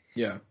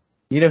 Yeah.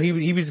 You know,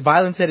 he was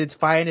violence at its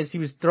finest. He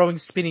was throwing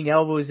spinning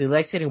elbows, his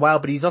legs getting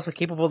wild, but he's also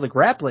capable of the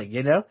grappling,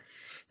 you know?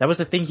 That was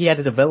the thing he had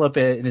to develop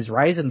in his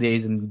Ryzen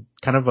days, and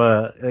kind of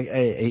a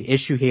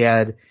issue he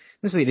had, not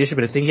necessarily an issue,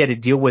 but a thing he had to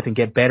deal with and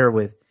get better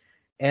with.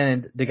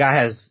 And the guy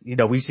has, you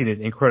know, we've seen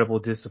an incredible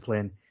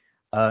discipline,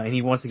 and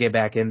he wants to get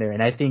back in there.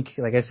 And I think,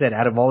 like I said,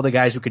 out of all the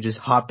guys who could just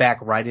hop back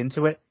right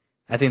into it,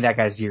 I think that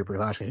guy's Yuri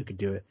Prochazka who could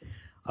do it.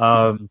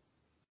 I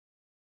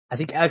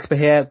think Alex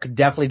Mejia could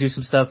definitely do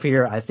some stuff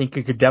here. I think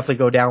he could definitely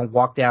go down,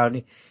 walk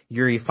down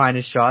Yuri, find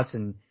his shots,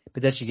 and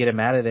potentially get him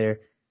out of there.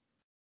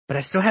 But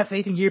I still have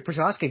faith in Yuri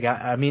Prochazka.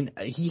 I mean,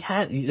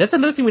 that's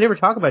another thing we never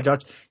talk about,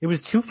 Josh. It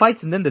was 2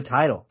 fights and then the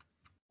title,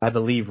 I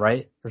believe,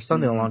 right? Or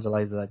something along the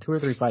lines of that. 2 or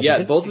 3 fights.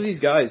 Yeah, both of these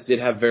guys did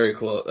have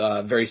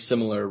very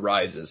similar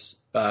rises.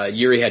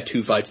 Yuri had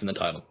 2 fights in the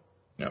title.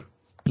 Yeah.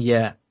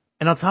 Yeah.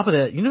 And on top of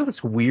that, you know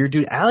what's weird,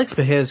 dude? Alex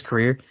Mejia's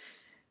career,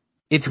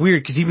 it's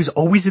weird because he was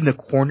always in the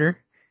corner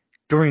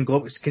during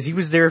Globus, because he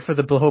was there for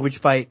the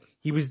Blachowicz fight.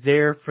 He was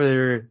there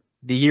for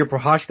the Yuri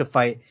Prochazka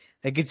fight.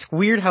 Like, it's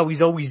weird how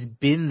he's always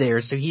been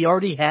there, so he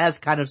already has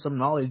kind of some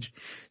knowledge.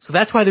 So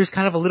that's why there's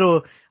kind of a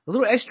little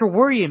extra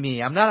worry in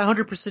me. I'm not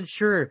 100%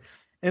 sure.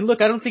 And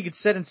look, I don't think it's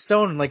set in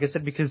stone, like I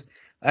said, because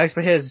Alex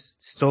Mejia's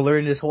still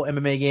learning this whole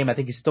MMA game. I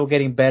think he's still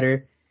getting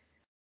better.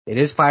 It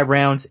is 5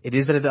 rounds. It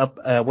is at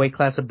a weight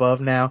class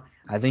above now.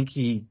 I think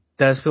he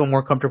does feel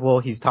more comfortable.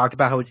 He's talked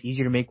about how it's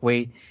easier to make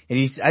weight,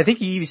 and I think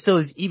he still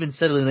is even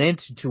settling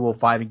into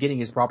 205 and getting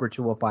his proper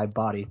 205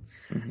 body.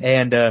 Mm-hmm.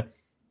 And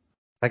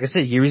like I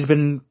said, Yuri's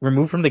been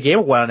removed from the game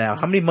a while now.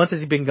 How many months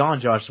has he been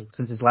gone, Josh,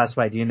 since his last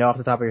fight? Do you know off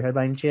the top of your head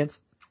by any chance?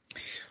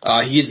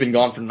 He's been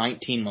gone for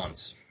 19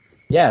 months.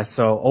 Yeah,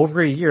 so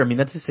over a year. I mean,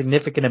 that's a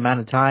significant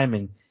amount of time,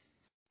 and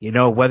you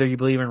know, whether you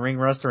believe in ring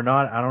rust or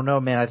not, I don't know,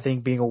 man. I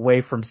think being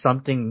away from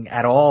something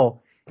at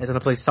all is going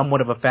to play somewhat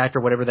of a factor,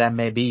 whatever that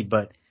may be.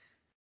 But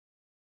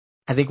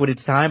I think when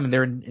it's time and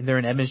they're in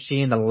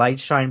MSG and the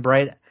lights shine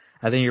bright,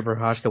 I think your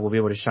Prochazka will be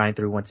able to shine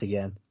through once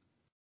again.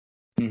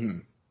 Mm-hmm.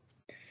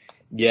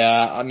 Yeah,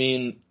 I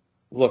mean,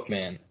 look,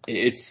 man,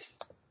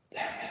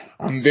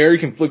 I'm very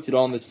conflicted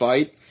on this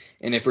fight.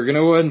 And if we're going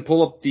to go ahead and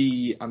pull up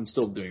I'm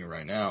still doing it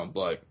right now,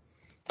 but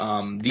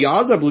the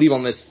odds, I believe,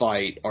 on this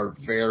fight are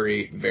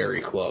very,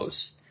 very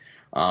close.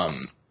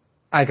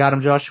 I got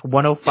him, Josh.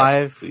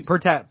 105 yes, per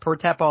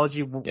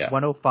Tapology.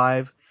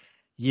 105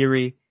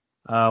 Yuri,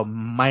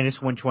 minus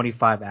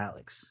 125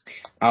 Alex.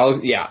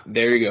 Yeah,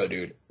 there you go,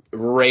 dude.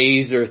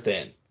 Razor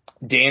thin,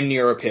 damn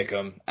near a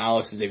pick'em.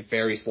 Alex is a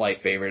very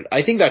slight favorite.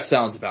 I think that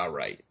sounds about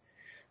right.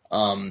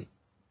 You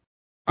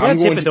gotta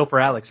tip it though for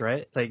Alex,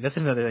 right? Like, that's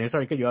another thing.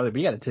 Sorry to cut you off, but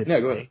you gotta tip. Yeah,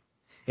 go ahead.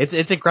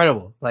 It's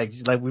incredible. Like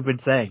we've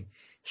been saying,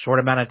 short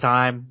amount of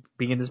time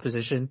being in this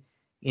position.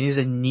 and he's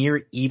a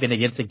near even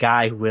against a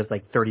guy who has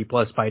like 30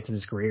 plus fights in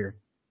his career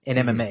in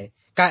MMA.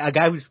 A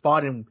guy who's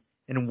fought in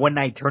one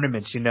night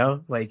tournaments,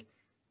 like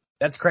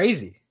that's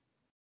crazy.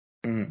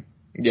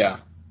 Yeah.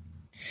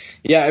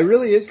 Yeah, it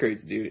really is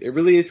crazy, dude. It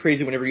really is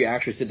crazy whenever you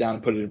actually sit down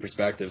and put it in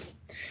perspective.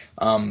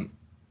 Look,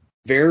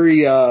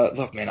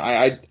 man,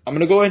 I'm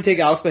gonna go ahead and take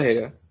Alex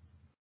Pereira,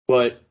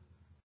 but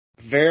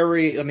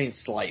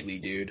slightly,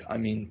 dude.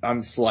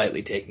 I'm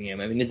slightly taking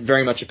him. It's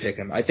very much a pick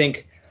him. I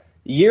think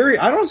Yuri,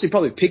 I'd honestly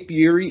probably pick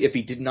Yuri if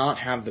he did not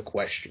have the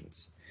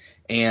questions.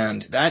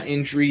 And that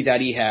injury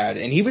that he had,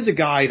 and he was a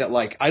guy that,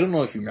 like, I don't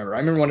know if you remember. I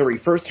remember whenever he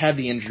first had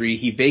the injury,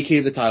 he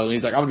vacated the title, and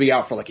he's like, I'm gonna be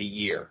out for like a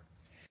year.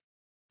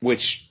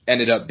 Which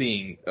ended up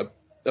being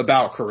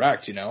about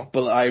correct,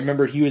 But I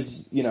remember he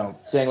was,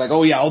 saying like,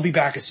 oh yeah, I'll be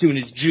back as soon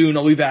as June,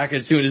 I'll be back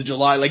as soon as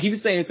July. Like, he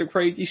was saying some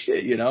crazy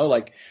shit,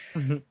 like,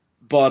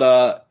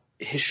 but,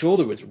 his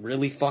shoulder was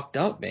really fucked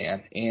up,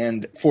 man.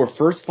 And for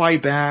first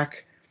fight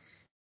back,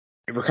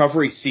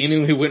 recovery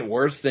seemingly went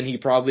worse than he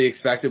probably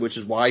expected, which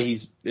is why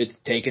it's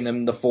taken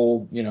him the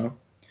full,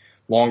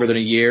 longer than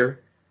a year.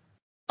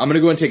 I'm going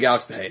to go and take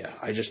Alex Pereira.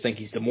 I just think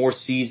he's the more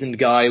seasoned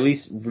guy, at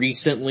least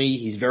recently.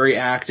 He's very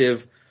active.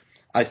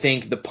 I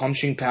think the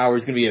punching power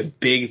is going to be a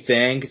big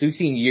thing because we've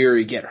seen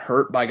Yuri get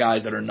hurt by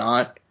guys that are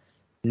not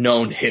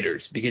known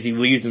hitters because he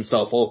leaves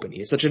himself open. He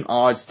has such an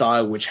odd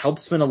style which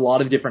helps him in a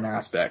lot of different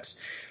aspects.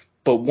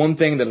 But one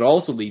thing that it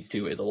also leads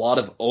to is a lot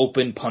of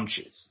open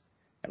punches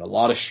and a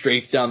lot of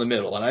straights down the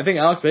middle. And I think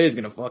Alex Pereira is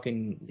going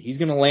to he's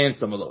going to land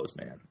some of those,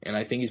 man. And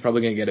I think he's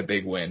probably going to get a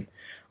big win.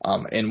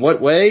 In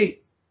what way?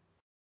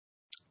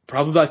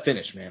 Probably by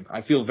finish, man.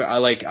 I feel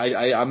like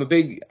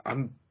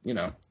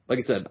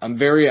I said, I'm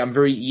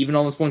very even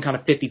on this one, kind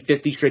of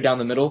 50-50 straight down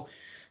the middle.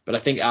 But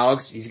I think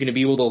Alex, he's going to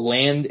be able to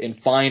land and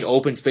find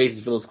open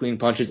spaces for those clean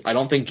punches. I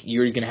don't think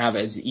Yuri's going to have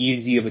as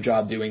easy of a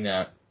job doing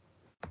that.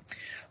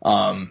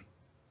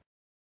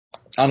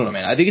 I don't know,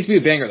 man. I think it's going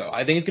to be a banger, though.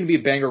 I think it's going to be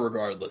a banger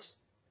regardless.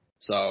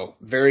 So,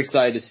 very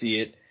excited to see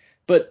it.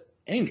 But,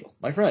 Angel,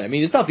 my friend,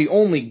 it's not the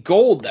only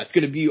gold that's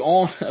going to be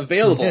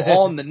available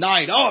on the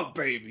night of,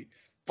 baby.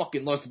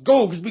 Fucking let's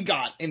go, because we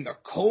got in the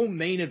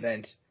co-main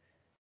event,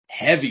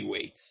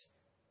 heavyweights.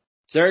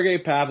 Sergey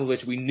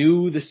Pavlovich, we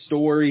knew the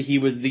story. He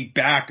was the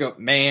backup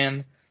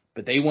man,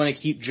 but they want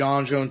to keep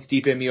Jon Jones,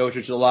 Stipe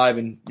Miocic alive,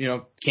 and,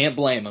 can't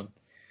blame him.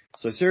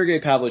 So Sergey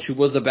Pavlovich, who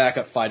was the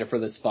backup fighter for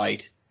this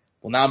fight,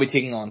 will now be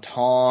taking on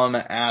Tom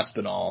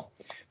Aspinall,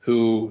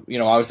 who,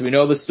 obviously we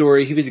know the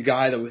story. He was a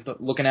guy that we're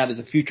looking at as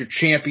a future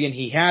champion.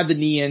 He had the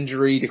knee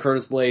injury to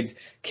Curtis Blades,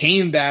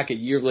 came back a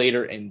year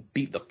later and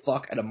beat the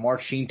fuck out of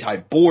Marcin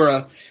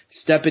Tybura,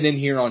 stepping in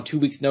here on 2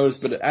 weeks' notice.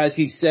 But as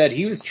he said,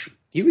 he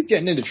was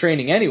getting into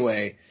training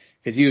anyway,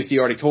 because UFC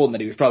already told him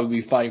that he was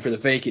probably fighting for the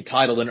vacant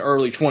title in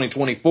early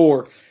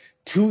 2024.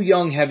 Two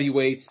young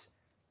heavyweights,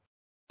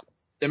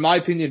 in my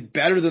opinion,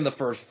 better than the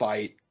first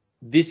fight.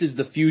 This is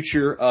the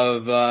future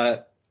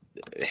of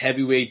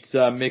heavyweight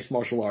mixed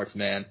martial arts,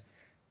 man.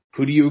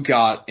 Who do you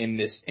got in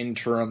this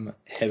interim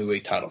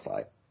heavyweight title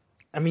fight?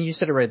 You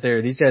said it right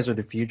there. These guys are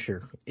the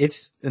future.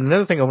 It's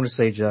another thing I want to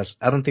say, Josh.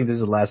 I don't think this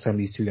is the last time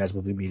these two guys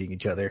will be meeting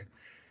each other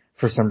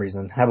for some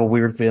reason. I have a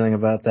weird feeling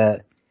about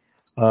that.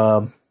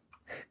 I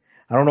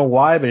don't know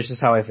why, but it's just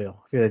how I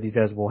feel. I feel like these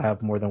guys will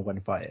have more than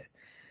one fight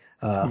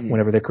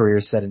whenever their career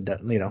is said and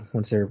done,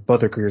 once both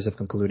their careers have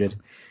concluded.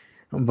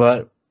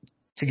 But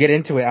to get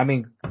into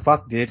it,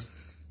 fuck, dude.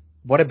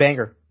 What a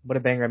banger. What a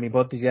banger.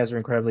 Both these guys are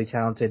incredibly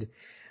talented.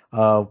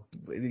 When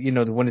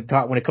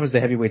it comes to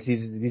heavyweights,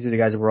 these are the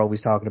guys that we're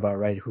always talking about,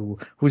 right?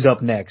 Who's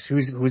up next?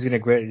 Who's going to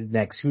grade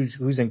next?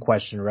 Who's in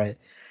question, right?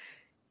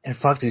 And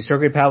fuck, dude,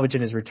 Sergey Pavlovich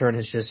in his return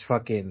has just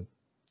fucking,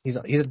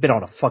 he's been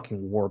on a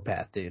fucking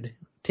warpath, dude.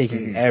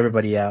 Taking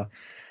everybody out.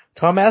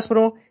 Tom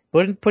Aspinall,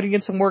 putting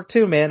in some work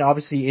too, man.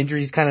 Obviously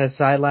injuries kind of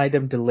sidelined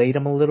him, delayed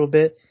him a little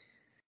bit.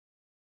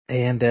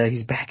 And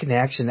he's back in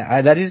action.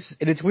 And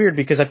it's weird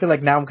because I feel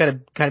like now I'm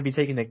kind of be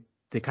taking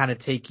the kind of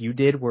take you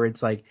did, where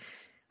it's like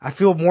I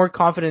feel more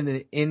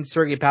confident in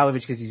Sergey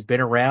Pavlovich because he's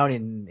been around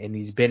and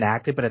he's been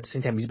active, but at the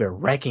same time he's been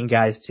wrecking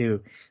guys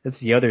too. That's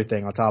the other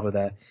thing on top of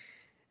that.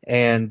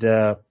 And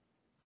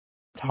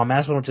Tom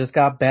Aspinall just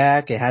got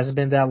back. It hasn't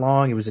been that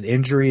long. It was an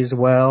injury as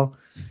well.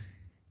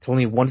 It's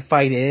only one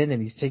fight in,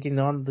 and he's taking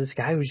on this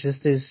guy who's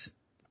just this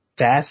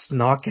fast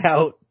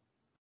knockout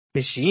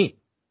machine.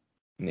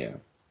 Yeah.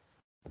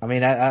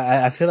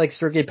 I feel like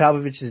Sergey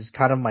Pavlovich is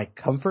kind of my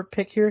comfort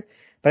pick here,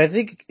 but I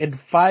think in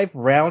 5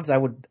 rounds I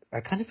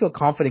kind of feel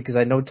confident because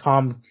I know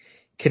Tom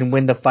can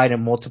win the fight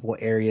in multiple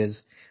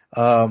areas.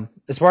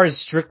 As far as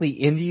strictly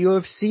in the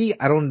UFC,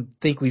 I don't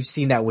think we've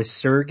seen that with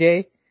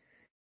Sergey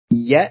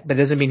yet, but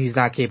it doesn't mean he's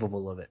not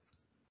capable of it.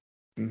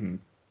 Mm-hmm.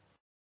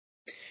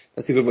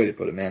 That's a good way to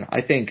put it, man.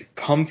 I think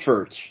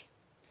comfort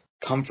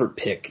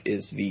pick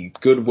is the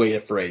good way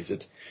to phrase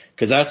it.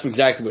 Because that's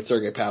exactly what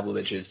Sergey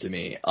Pavlovich is to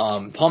me.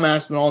 Tom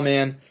Aspinall,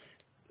 man,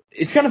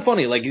 it's kind of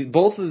funny. Like,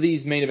 both of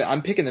these main events,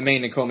 I'm picking the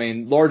main and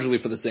co-main largely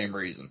for the same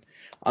reason.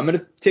 I'm going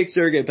to take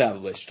Sergey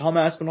Pavlovich. Tom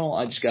Aspinall,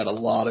 I just got a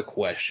lot of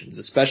questions,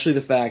 especially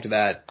the fact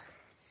that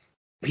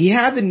he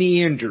had the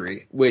knee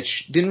injury,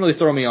 which didn't really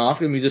throw me off.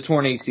 I mean, he's a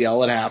torn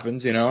ACL. It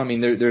happens, you know. I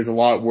mean, there's a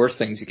lot worse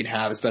things you can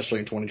have, especially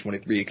in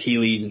 2023,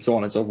 Achilles and so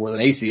on and so forth.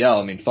 An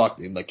ACL, I mean, fuck,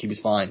 dude, like, he was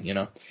fine, you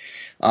know.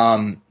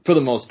 For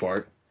the most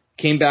part.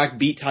 Came back,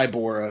 beat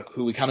Tybura,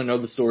 who we kind of know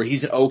the story.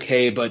 He's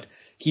okay, but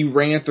he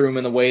ran through him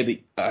in the way that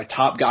a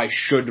top guy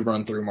should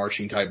run through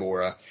Marcin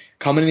Tybura.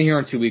 Coming in here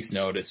on 2 weeks'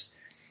 notice.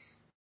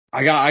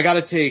 I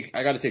gotta take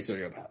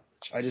Sergio Pavlovich.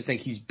 I just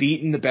think he's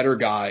beaten the better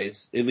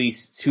guys, at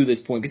least to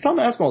this point. Because Tom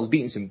Aspinall has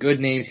beaten some good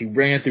names. He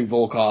ran through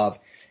Volkov,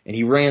 and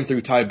he ran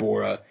through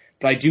Tybura.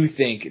 But I do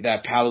think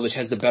that Pavlovich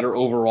has the better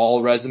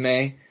overall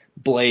resume.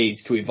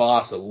 Blades,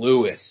 Tuivasa,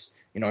 Lewis,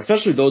 you know,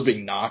 especially those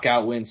big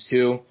knockout wins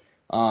too.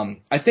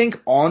 I think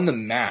on the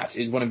mat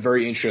is what I'm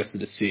very interested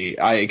to see.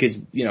 Because,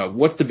 you know,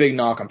 what's the big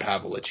knock on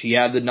Pavlovich? He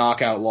had the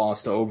knockout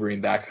loss to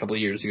Overeem back a couple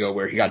of years ago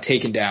where he got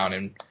taken down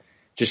and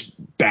just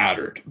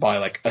battered by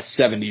like a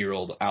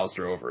 70-year-old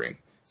Alistair Overeem.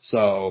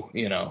 So,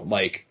 you know,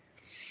 like,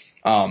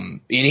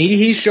 and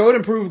he showed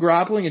improved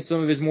grappling in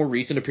some of his more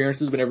recent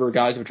appearances whenever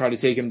guys would try to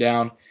take him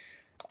down.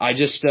 I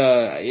just,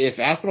 if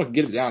Aspinall can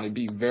get him down, it'd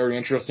be very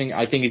interesting.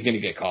 I think he's going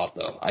to get caught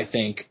though. I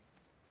think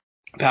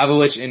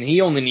Pavlovich, and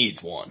he only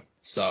needs one.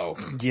 So.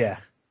 Yeah,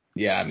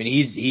 I mean,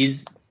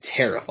 he's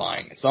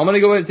terrifying. So I'm going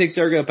to go ahead and take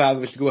Sergey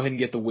Pavlovich to go ahead and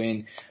get the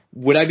win.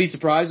 Would I be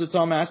surprised if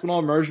Tom Aspinall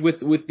emerged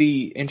with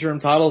the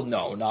interim title?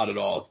 No, not at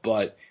all.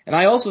 And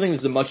I also think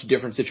this is a much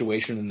different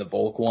situation than the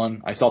Volk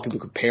one. I saw people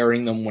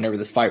comparing them whenever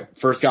this fight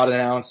first got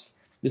announced.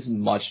 This is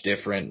much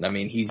different. I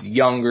mean, he's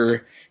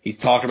younger. He's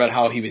talking about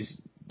how he was,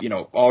 you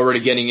know,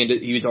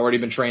 he was already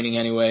been training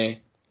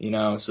anyway, you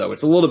know, so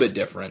it's a little bit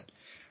different.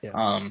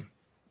 Yeah.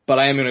 But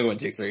I am going to go and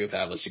take Sergey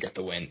Pavlovich to get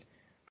the win.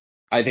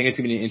 I think it's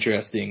going to be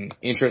an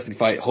interesting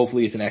fight.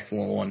 Hopefully it's an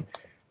excellent one.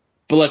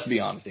 But let's be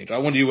honest, Angel. I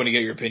wanted you to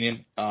get your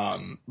opinion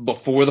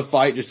before the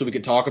fight, just so we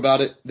could talk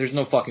about it. There's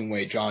no fucking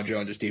way John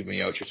Jones or Steve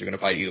Miocic are going to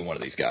fight either one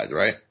of these guys,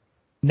 right?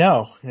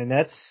 No, and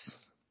it's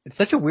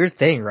such a weird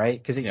thing, right?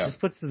 Because it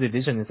just puts the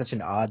division in such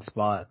an odd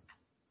spot.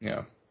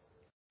 Yeah,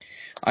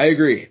 I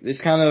agree.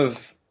 This kind of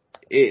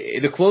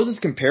the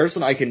closest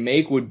comparison I can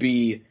make would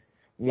be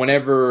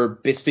whenever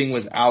Bisping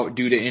was out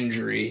due to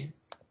injury,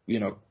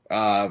 you know,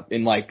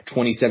 in like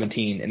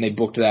 2017, and they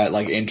booked that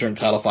like interim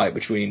title fight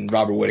between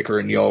Robert Whittaker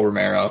and Yoel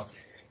Romero.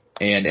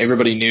 And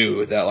everybody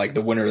knew that, like,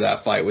 the winner of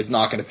that fight was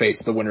not going to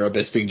face the winner of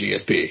Bisping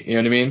GSP. You know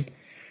what I mean?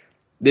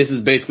 This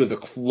is basically the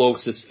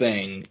closest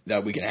thing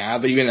that we can have.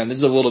 But even then, this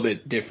is a little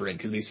bit different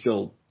because we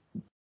still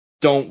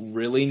don't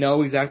really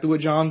know exactly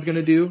what John's going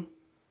to do.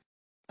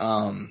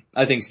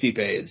 I think Stipe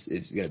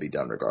is going to be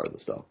done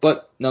regardless, though.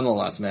 But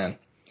nonetheless, man,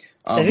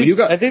 I think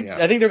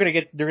they're going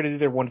to do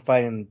their one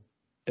fight and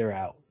they're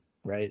out.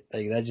 Right?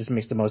 Like, that just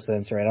makes the most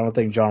sense, right? I don't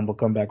think John will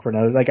come back for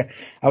another. Like,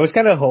 I was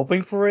kind of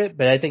hoping for it,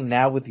 but I think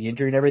now with the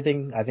injury and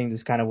everything, I think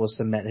this kind of will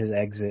cement his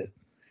exit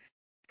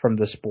from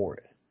the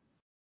sport.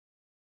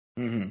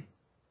 Mm-hmm.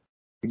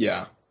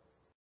 Yeah.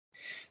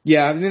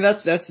 Yeah, I mean,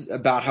 that's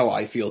about how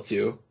I feel,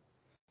 too.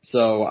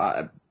 So,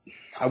 I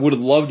would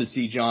have loved to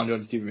see John Jones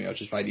and Steve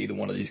Miocic fight either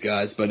one of these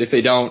guys, but if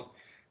they don't,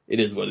 it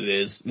is what it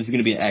is. This is going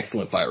to be an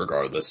excellent fight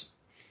regardless.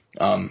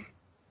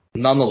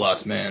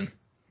 Nonetheless, man.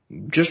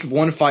 Just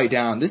one fight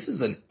down. This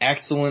is an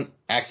excellent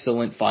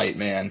fight,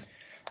 man.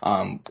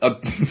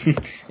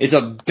 It's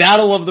a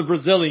battle of the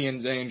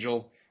Brazilians,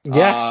 Angel.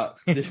 Yeah.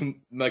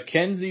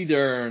 Mackenzie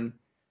Dern,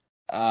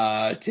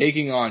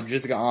 taking on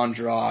Jessica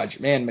Andrade.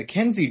 Man,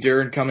 Mackenzie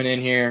Dern coming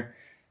in here,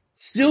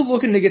 still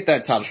looking to get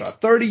that title shot.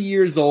 30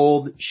 years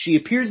old. She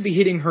appears to be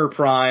hitting her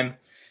prime.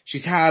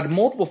 She's had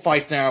multiple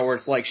fights now where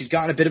it's like she's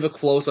gotten a bit of a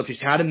close-up. She's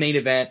had a main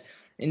event.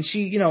 And she,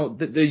 you know,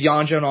 the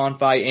Yan Xiaonan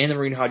fight and the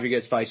Marina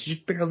Rodriguez fight, she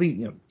just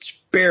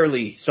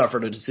barely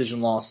suffered a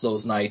decision loss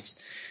those nights.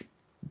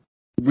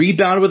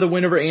 Rebounded with a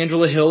win over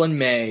Angela Hill in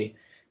May.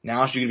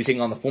 Now she's going to be taking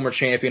on the former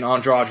champion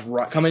Andrade,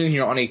 coming in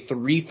here on a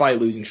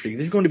 3-fight losing streak.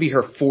 This is going to be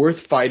her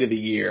 4th fight of the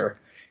year,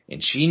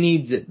 and she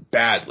needs it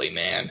badly,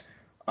 man.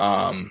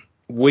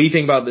 What do you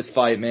think about this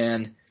fight,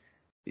 man?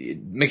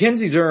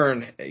 Mackenzie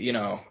Dern, you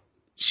know,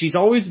 she's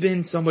always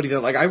been somebody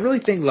that, like, I really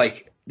think,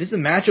 like, this is a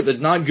matchup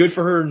that's not good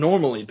for her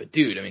normally, but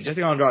dude, I mean,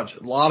 Jessica Andrade,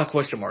 a lot of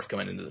question marks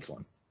coming into this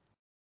one.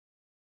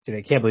 Dude,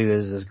 I can't believe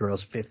this is this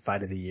girl's 5th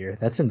fight of the year.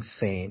 That's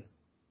insane.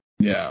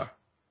 Yeah.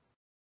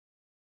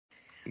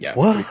 Yeah,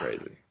 it's pretty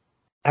crazy.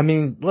 I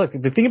mean, look,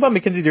 the thing about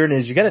Mackenzie Dern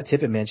is you gotta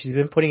tip it, man. She's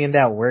been putting in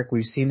that work.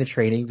 We've seen the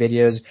training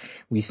videos.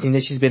 We've seen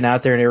that she's been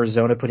out there in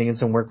Arizona putting in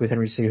some work with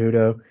Henry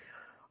Cejudo.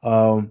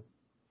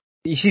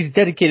 She's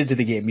dedicated to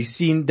the game. You've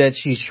seen that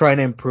she's trying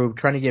to improve,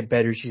 trying to get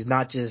better. She's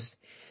not just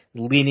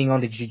leaning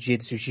on the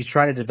jiu-jitsu. She's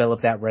trying to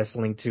develop that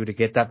wrestling too to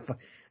get that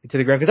to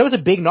the ground. Because that was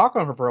a big knock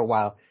on her for a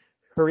while.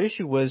 Her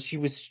issue was she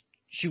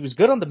was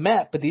good on the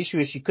mat, but the issue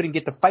is she couldn't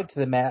get the fight to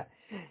the mat.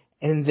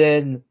 And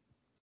then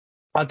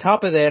on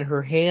top of that,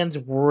 her hands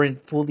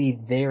weren't fully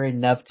there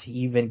enough to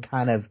even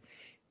kind of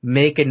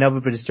make enough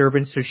of a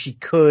disturbance so she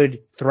could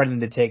threaten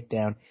the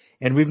takedown.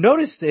 And we've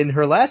noticed in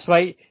her last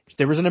fight,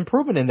 there was an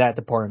improvement in that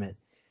department.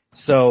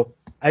 So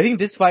I think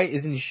this fight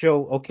is going to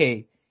show,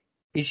 okay,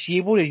 is she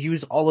able to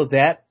use all of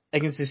that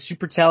against this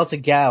super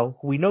talented gal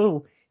who we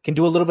know can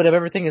do a little bit of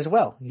everything as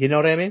well. You know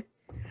what I mean?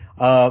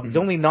 The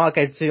only knock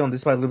I'd say on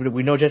this fight a little bit,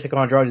 we know Jessica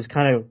Andrade is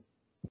kind of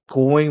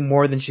going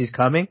more than she's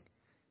coming.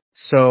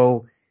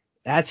 So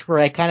that's where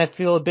I kind of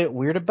feel a bit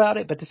weird about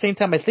it. But at the same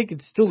time, I think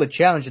it's still a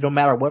challenge no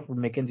matter what for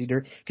Mackenzie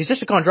Dern. Because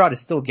Jessica Andrade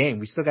is still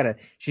game.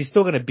 She's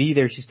still gonna be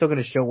there. She's still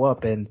gonna show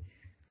up. And,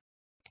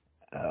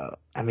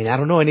 I mean, I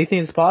don't know. Anything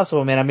is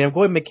possible, man. I mean, I'm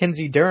going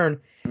Mackenzie Dern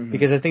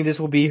because I think this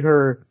will be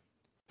her,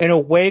 in a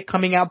way,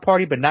 coming out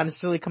party, but not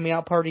necessarily coming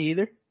out party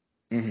either.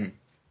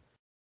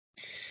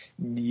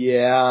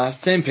 Yeah,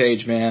 same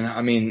page, man.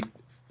 I mean,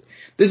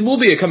 this will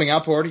be a coming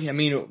out party. I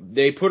mean,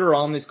 they put her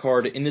on this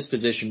card in this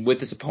position with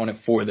this opponent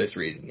for this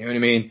reason. You know what I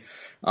mean?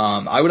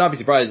 I would not be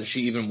surprised if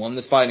she even won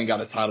this fight and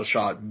got a title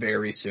shot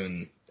very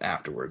soon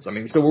afterwards. I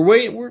mean, so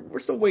we're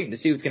still waiting to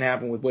see what's going to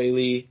happen with Wei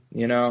Li,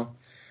 you know?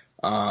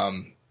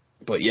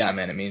 But yeah,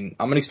 man, I mean,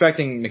 I'm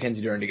expecting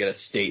Mackenzie Dern to get a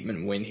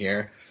statement win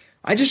here.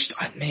 I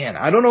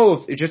don't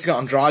know if Jessica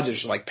Andrade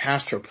is like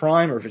past her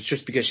prime or if it's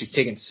just because she's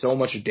taken so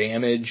much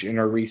damage in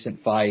her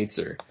recent fights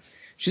or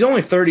she's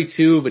only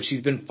 32, but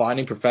she's been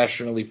fighting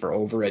professionally for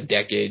over a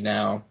decade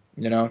now,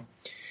 you know?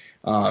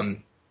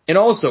 And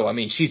also, I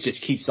mean, she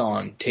just keeps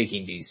on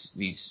taking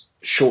these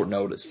short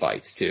notice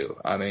fights too.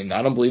 I mean,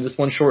 I don't believe this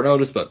one's short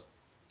notice, but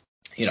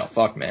you know,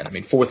 fuck man. I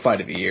mean, 4th fight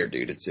of the year,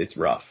 dude. It's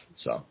rough.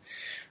 So,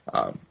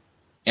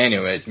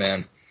 anyways,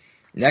 man,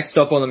 next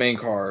up on the main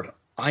card,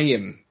 I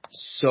am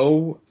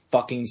so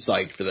fucking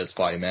psyched for this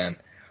fight, man.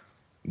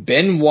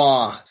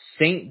 Benoit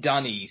Saint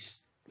Denis,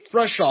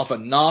 fresh off a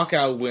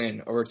knockout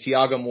win over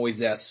Thiago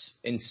Moises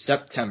in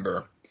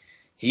September.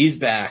 He's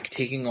back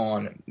taking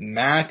on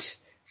Matt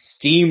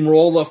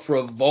Steamroller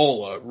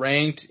Frivola,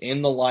 ranked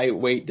in the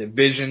lightweight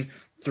division.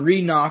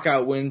 3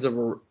 knockout wins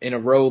in a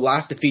row,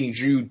 last defeating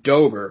Drew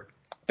Dober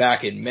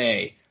back in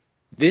May.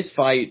 This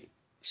fight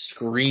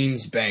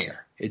screams banger.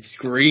 It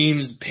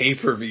screams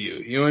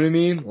pay-per-view. You know what I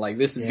mean? Like,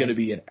 this is going to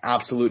be an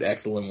absolute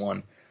excellent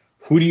one.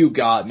 Who do you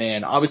got,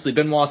 man? Obviously,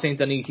 Benoit Saint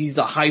Denis, he's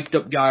the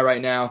hyped-up guy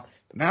right now.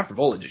 But Matt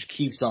Frivola just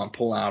keeps on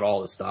pulling out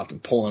all this stuff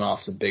and pulling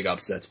off some big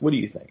upsets. What do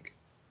you think?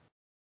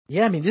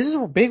 Yeah, I mean, this is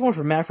a big one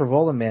for Matt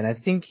Frivola, man. I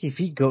think if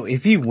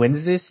he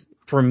wins this,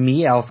 for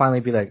me, I'll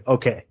finally be like,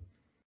 okay,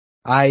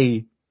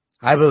 I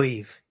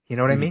believe. You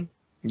know what I mean?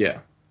 Yeah.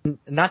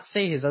 Not to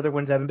say his other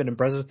wins haven't been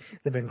impressive.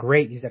 They've been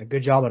great. He's done a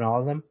good job on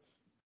all of them.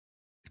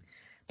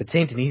 But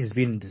Saint Denis has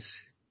been in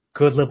this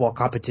good level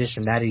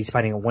competition now that he's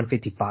fighting at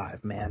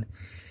 155, man.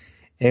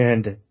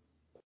 And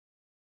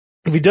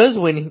if he does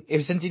win,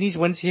 if Saint Denis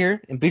wins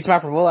here and beats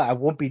Matt Frivola, I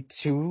won't be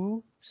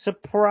too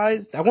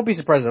surprised. I won't be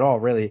surprised at all,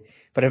 really.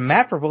 But if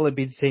Matt Frivola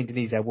beats Saint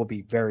Denis, I will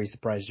be very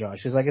surprised, Josh.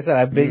 Because like I said,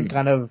 I've been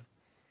kind of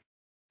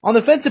on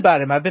the fence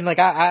about him. I've been like,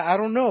 I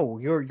don't know.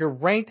 You're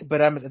ranked,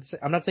 but I'm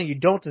not saying you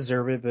don't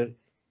deserve it, but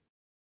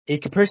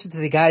in comparison to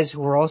the guys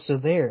who are also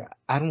there,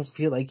 I don't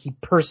feel like he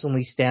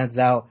personally stands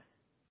out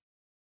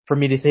for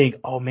me to think,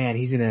 oh man,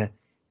 he's gonna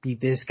beat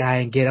this guy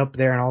and get up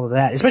there and all of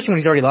that. Especially when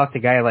he's already lost a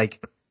guy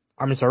like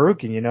Armin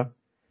Sarukin, you know?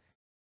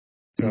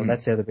 So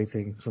that's the other big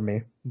thing for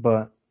me.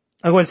 But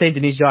I'm going to say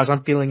Denis, Josh,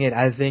 I'm feeling it.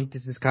 I think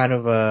this is kind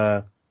of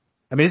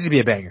this is gonna be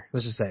a banger.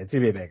 Let's just say it's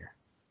gonna be a banger.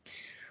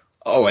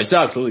 Oh, it's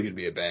absolutely gonna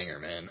be a banger,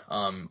 man.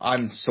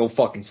 I'm so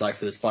fucking psyched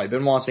for this fight.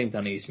 Benoit Saint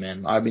Denis,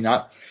 man. I mean,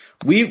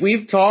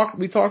 we've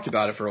talked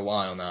about it for a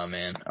while now,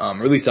 man.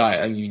 Or at least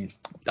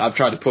I've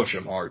tried to push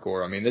him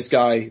hardcore. I mean, this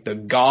guy, the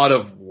God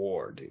of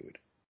War, dude.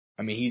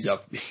 I mean, he's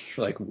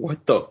like,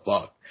 what the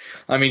fuck?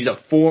 I mean,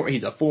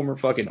 he's a former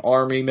fucking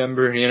army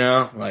member, you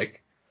know,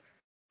 like,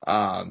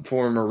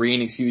 former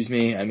Marine, excuse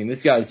me. I mean,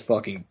 this guy's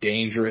fucking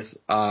dangerous.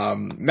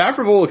 Matt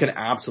Frivola can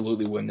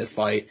absolutely win this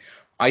fight.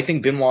 I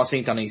think Benoit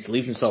Saint Denis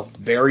leaves himself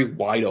very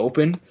wide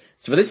open.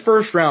 So this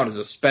first round is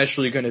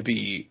especially going to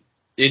be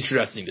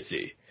interesting to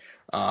see.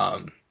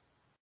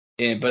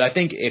 But I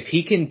think if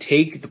he can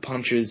take the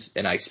punches,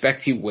 and I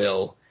expect he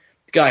will,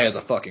 this guy has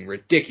a fucking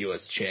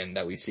ridiculous chin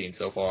that we've seen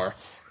so far.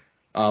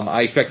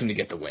 I expect him to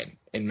get the win.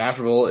 And Matt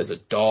Frivola is a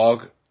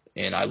dog,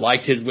 and I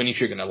liked his winning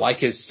streak, and I like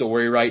his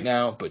story right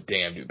now, but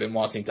damn, dude,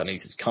 Benoit Saint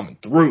Denis is coming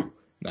through,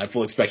 and I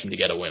fully expect him to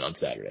get a win on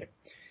Saturday.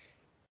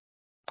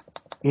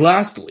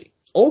 Lastly,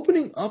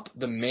 opening up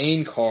the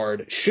main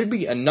card should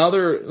be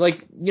another,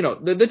 like, you know,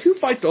 the 2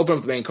 fights to open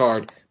up the main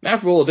card,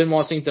 Matt Frivola,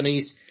 Benoit Saint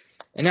Denis,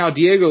 and now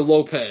Diego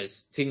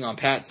Lopez taking on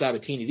Pat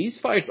Sabatini. These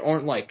fights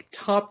aren't like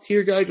top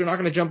tier guys. They're not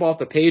going to jump off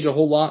the page a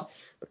whole lot.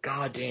 But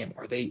goddamn,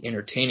 are they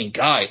entertaining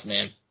guys,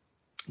 man.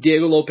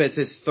 Diego Lopez,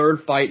 his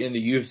 3rd fight in the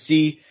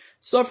UFC,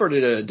 suffered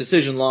a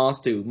decision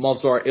loss to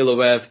Movsar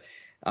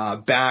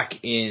Iloev back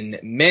in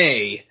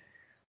May.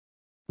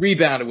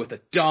 Rebounded with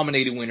a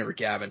dominating win over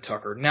Gavin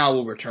Tucker. Now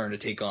will return to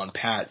take on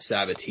Pat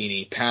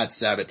Sabatini. Pat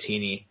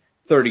Sabatini,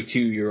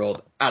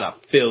 32-year-old out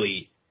of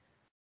Philly.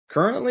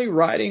 Currently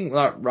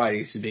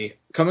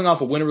coming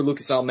off a win over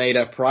Lucas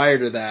Almeida. Prior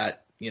to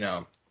that, you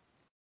know,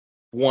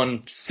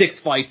 won 6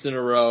 fights in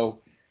a row.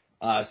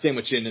 Same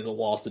with Chin is a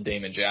loss to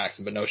Damon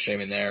Jackson, but no shame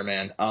in there,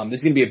 man. This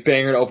is going to be a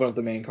banger to open up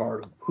the main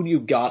card. Who do you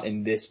got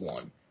in this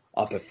one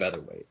up at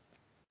featherweight?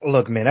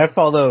 Look, man, I've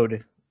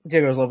followed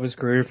Diego Lopez's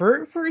career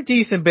for a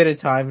decent bit of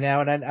time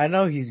now, and I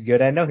know he's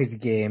good. I know he's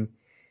game.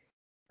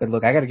 But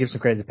look, I got to give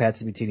some credit to Pat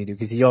Sabatini, dude,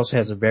 because he also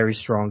has a very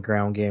strong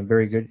ground game,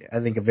 very good. I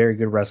think a very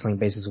good wrestling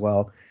base as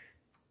well.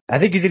 I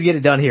think he's gonna get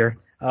it done here.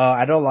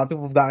 I know a lot of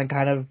people have gotten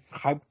kind of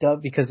hyped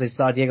up because they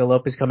saw Diego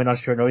Lopez come in on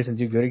short notice and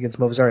do good against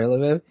Movsar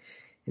Ilivev.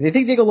 And they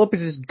think Diego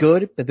Lopez is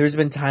good, but there's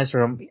been times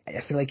where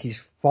I feel like he's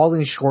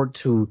falling short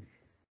to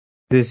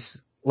this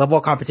level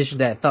of competition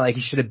that I felt like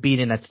he should have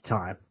beaten at the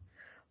time.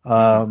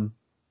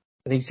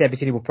 I think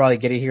Sabatini will probably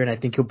get it here, and I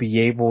think he'll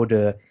be able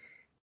to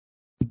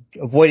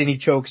avoid any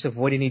chokes,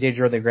 avoid any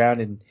danger on the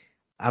ground. And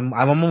I'm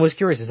almost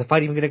curious, is the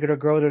fight even going to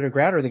go to the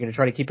ground, or are they going to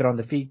try to keep it on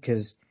the feet?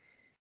 Because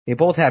they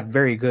both have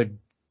very good,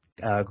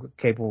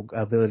 capable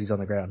abilities on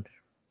the ground.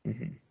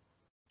 Mm-hmm.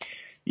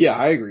 Yeah,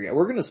 I agree.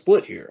 We're going to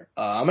split here.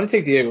 I'm going to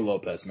take Diego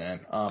Lopez, man.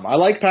 I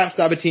like Pat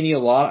Sabatini a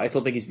lot. I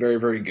still think he's very,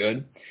 very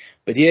good.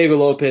 But Diego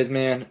Lopez,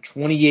 man,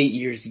 28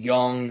 years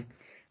young.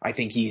 I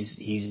think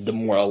he's the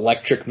more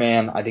electric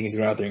man. I think he's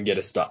going to go out there and get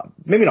a stop.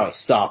 Maybe not a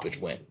stoppage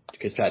win,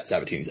 because Pat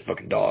Sabatini's a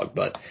fucking dog.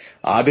 But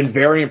I've been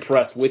very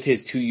impressed with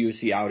his 2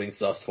 UFC outings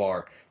thus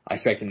far. I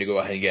expect him to go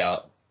ahead and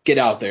get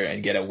out there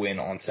and get a win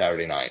on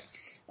Saturday night.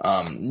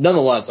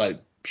 Nonetheless, I'm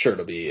sure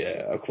it'll be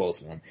a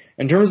close one.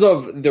 In terms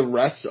of the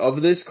rest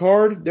of this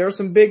card, there are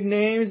some big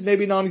names,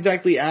 maybe not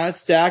exactly as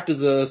stacked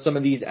as some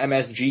of these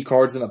MSG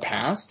cards in the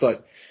past,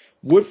 but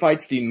what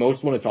fights do you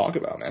most want to talk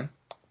about, man?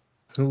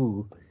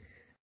 Ooh.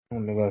 Let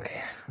me look.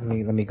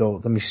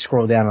 Let me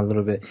scroll down a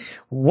little bit.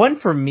 One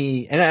for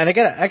me, and I I'm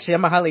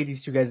gonna highlight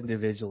these two guys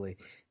individually.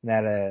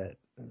 Now that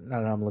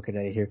I'm looking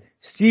at it here.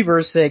 Steve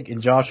Erceg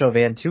and Joshua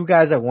Van, 2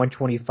 guys at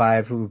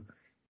 125 who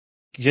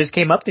just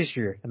came up this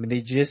year. I mean,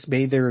 they just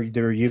made their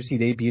UFC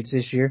debuts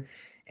this year,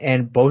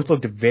 and both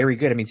looked very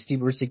good. I mean, Steve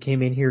Erceg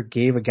came in here,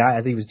 gave a guy,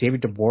 I think it was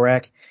David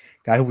Dvorak,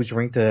 guy who was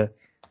ranked a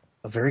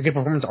very good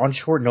performance on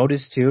short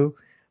notice too.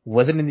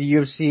 Wasn't in the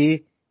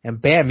UFC,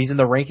 and bam, he's in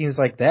the rankings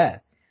like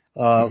that.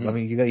 I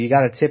mean, you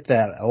gotta tip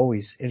that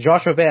always. And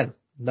Joshua Van,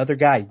 another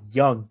guy,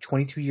 young,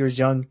 22 years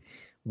young,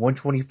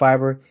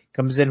 125er,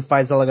 comes in,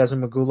 fights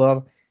Alagazam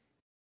Magulov,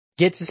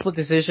 gets a split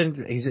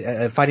decision. He's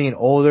fighting an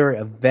older,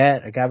 a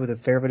vet, a guy with a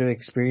fair bit of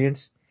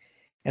experience.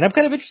 And I'm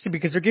kind of interested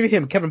because they're giving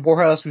him Kevin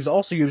Borjas, who's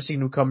also UFC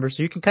newcomer,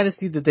 so you can kind of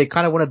see that they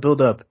kind of want to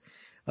build up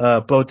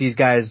both these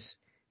guys,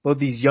 both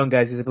these young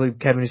guys. I believe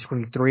Kevin is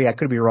 23. I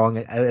could be wrong,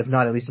 if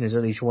not, at least in his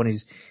early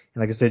 20s.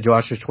 And like I said,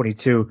 Josh is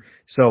 22.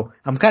 So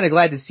I'm kind of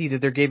glad to see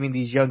that they're giving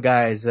these young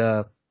guys,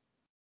 they're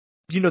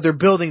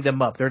building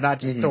them up. They're not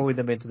just throwing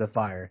them into the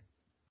fire.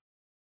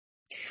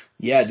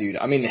 Yeah, dude.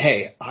 I mean,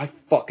 hey, I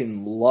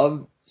fucking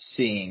love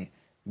seeing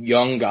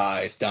young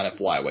guys down at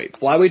flyweight.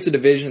 Flyweight's a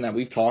division that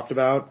we've talked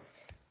about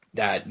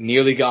that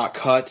nearly got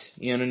cut,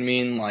 you know what I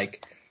mean?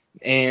 Like,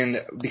 and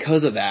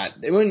because of that,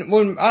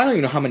 when I don't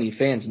even know how many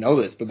fans know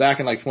this, but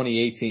back in like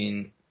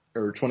 2018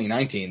 or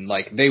 2019,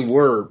 like they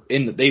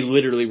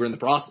literally were in the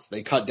process.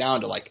 They cut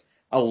down to like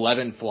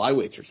 11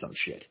 flyweights or some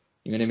shit.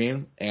 You know what I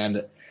mean?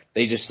 And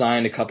they just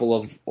signed a couple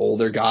of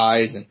older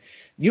guys, and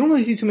you don't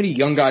really see too many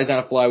young guys down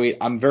at flyweight.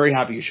 I'm very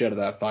happy you shut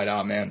that fight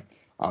out, man.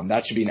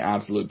 That should be an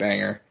absolute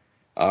banger.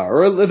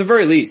 Or at the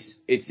very least,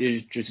 it's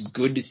just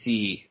good to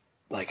see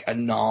like a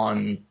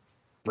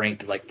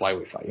non-ranked like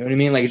flyweight fight. You know what I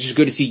mean? Like it's just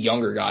good to see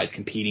younger guys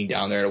competing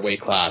down there at a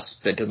weight class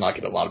that does not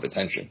get a lot of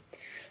attention.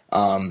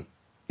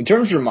 In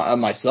terms of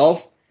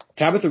myself,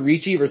 Tabitha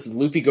Ricci versus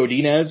Lupi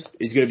Godinez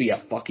is going to be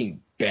a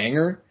fucking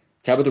banger.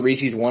 Tabitha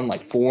Ricci's won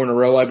like 4 in a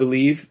row, I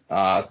believe.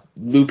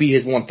 Lupi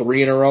has won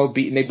 3 in a row.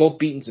 They both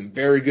beaten some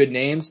very good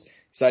names.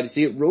 Excited to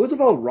see it.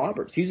 Roosevelt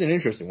Roberts, he's an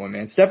interesting one,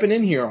 man. Stepping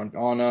in here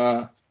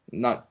on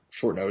not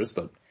short notice,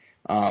 but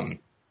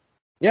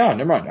yeah,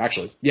 never mind.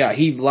 Actually, yeah,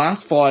 he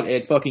last fought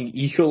at fucking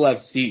Eagle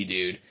FC,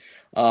 dude.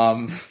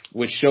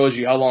 Which shows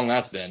you how long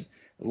that's been.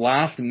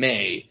 Last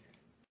May.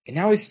 And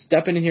now he's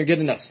stepping in here,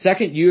 getting a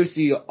second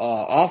UFC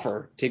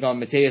offer, take on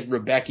Mateusz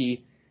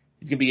Rebecki.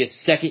 It's going to be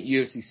his second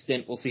UFC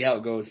stint. We'll see how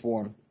it goes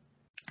for him.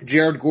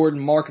 Jared Gordon,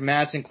 Mark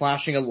Madsen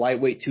clashing at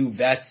lightweight, 2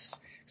 vets.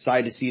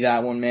 Excited to see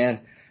that one, man.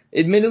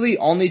 Admittedly,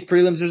 on these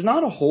prelims, there's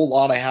not a whole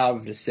lot I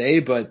have to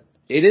say, but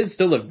it is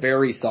still a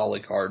very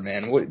solid card,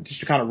 man. Just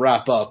to kind of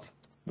wrap up,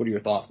 what are your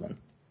thoughts, man?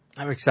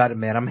 I'm excited,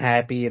 man. I'm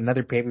happy.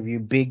 Another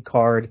pay-per-view, big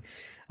card.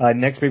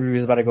 Next pay-per-view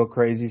is about to go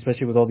crazy,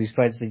 especially with all these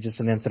fights they just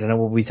announced that I know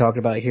we'll be talking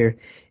about here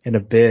in a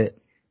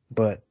bit.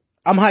 But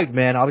I'm hyped,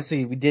 man.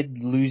 Obviously, we did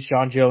lose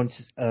Sean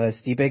Jones,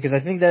 Stipe, because I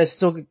think that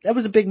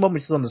was a big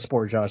moment still in the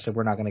sport, Josh, that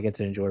we're not going to get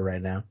to enjoy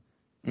right now.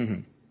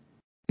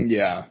 Mm-hmm.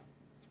 Yeah.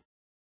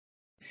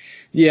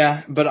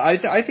 Yeah, but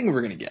I think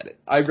we're going to get it.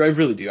 I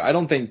really do. I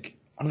don't think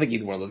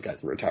either one of those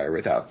guys will retire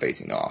without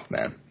facing off,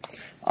 man.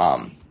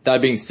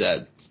 That being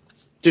said,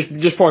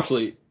 just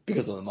partially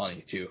because of the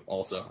money too,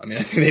 also. I mean,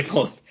 I think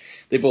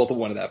they both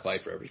wanted that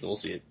fight forever, so we'll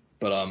see it.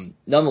 But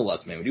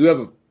nonetheless, man, we do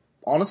have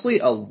honestly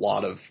a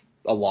lot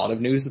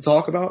of news to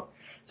talk about.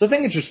 So I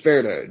think it's just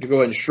fair to go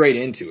ahead and straight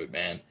into it,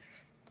 man.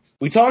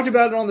 We talked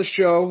about it on the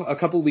show a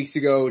couple weeks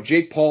ago.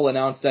 Jake Paul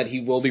announced that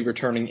he will be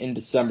returning in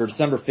December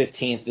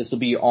 15th. This will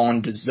be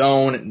on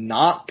DAZN,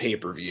 not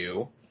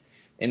pay-per-view.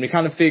 And we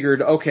kind of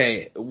figured,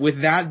 okay,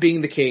 with that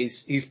being the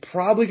case, he's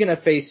probably going to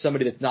face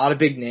somebody that's not a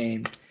big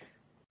name.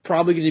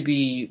 Probably going to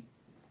be,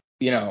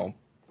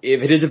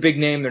 if it is a big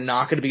name, they're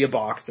not going to be a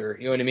boxer.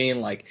 You know what I mean?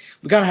 Like,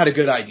 we kind of had a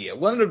good idea.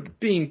 We ended up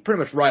being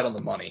pretty much right on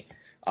the money.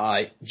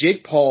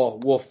 Jake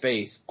Paul will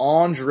face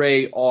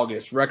Andre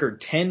August,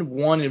 record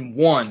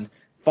 10-1-1,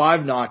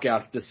 5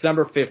 knockouts,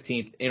 December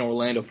 15th in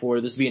Orlando,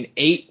 Florida. This will be an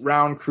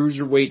 8-round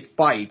cruiserweight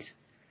fight.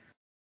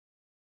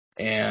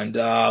 And,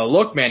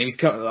 look, man,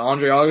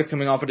 Andre August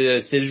coming off of a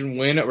decision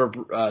win over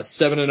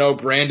 7-0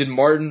 Brandon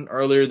Martin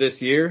earlier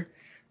this year.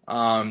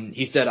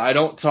 He said, I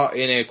don't talk,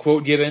 in a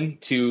quote given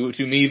to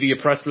me via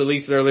press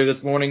release earlier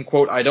this morning,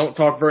 quote, I don't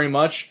talk very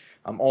much.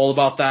 I'm all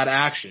about that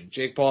action.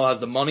 Jake Paul has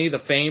the money, the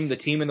fame, the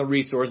team, and the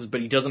resources,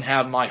 but he doesn't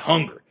have my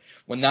hunger.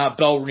 When that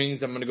bell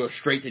rings, I'm going to go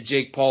straight to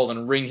Jake Paul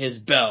and ring his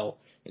bell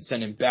and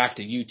send him back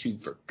to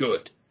YouTube for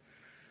good.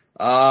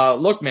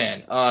 Look,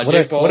 man,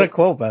 Jake Paul. What a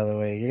quote, by the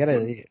way.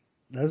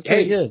 That was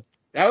pretty good.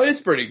 That is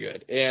pretty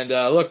good. And,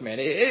 look, man,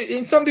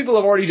 and some people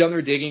have already done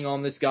their digging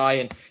on this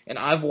guy, and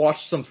I've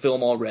watched some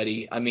film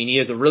already. I mean, he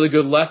has a really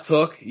good left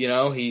hook,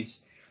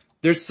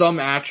 there's some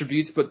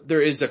attributes, but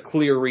there is a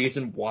clear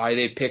reason why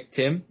they picked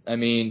him. I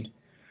mean,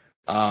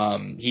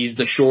 he's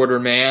the shorter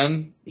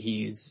man.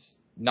 He's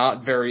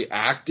not very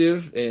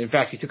active. In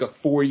fact, he took a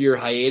 4-year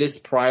hiatus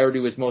prior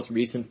to his most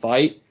recent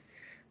fight.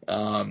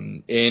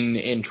 In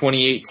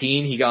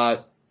 2018, he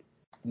got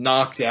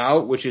knocked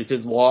out, which is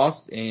his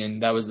loss,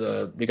 and that was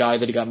the guy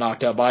that he got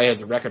knocked out by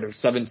has a record of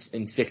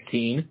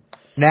 7-16.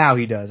 Now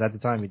he does. At the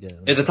time he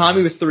did. At the time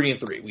he was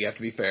 3-3. We have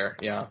to be fair.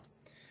 Yeah.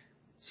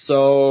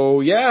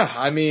 So yeah,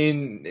 I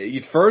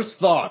mean, first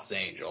thoughts,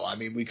 Angel. I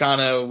mean, we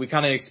kind of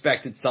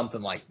expected something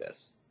like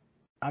this.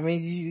 I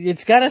mean,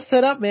 it's got to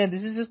set up, man.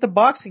 This is just a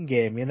boxing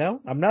game,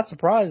 I'm not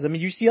surprised. I mean,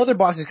 you see other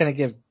boxers kind of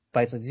give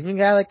fights like this. Even a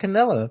guy like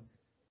Canelo.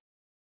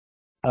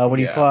 When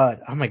he fought,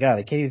 oh my god,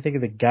 I can't even think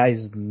of the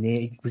guy's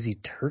name. Was he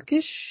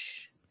Turkish?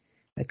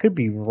 I could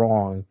be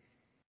wrong.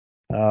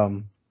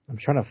 I'm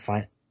trying to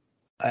find,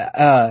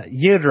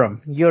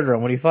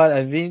 Yildirim. When he fought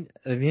Evin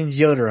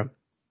Yildirim.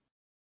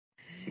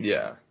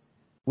 Yeah.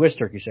 Was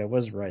Turkish, I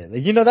was right.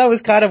 That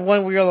was kind of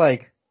one where you're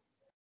like,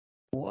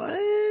 what?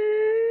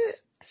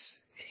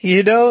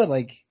 I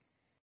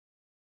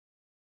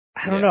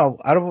don't know.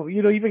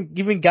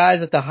 Even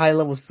guys at the high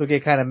level still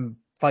get kind of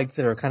fights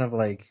that are kind of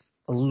like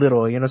a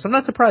little, so I'm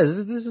not surprised.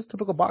 This is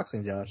typical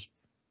boxing, Josh.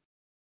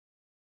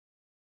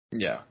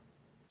 Yeah.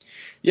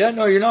 Yeah,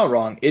 no, you're not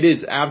wrong. It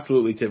is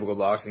absolutely typical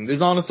boxing.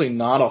 There's honestly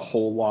not a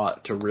whole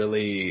lot to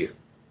really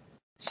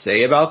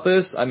say about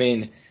this. I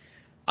mean,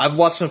 I've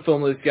watched some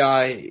film of this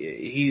guy.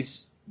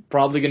 He's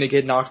probably going to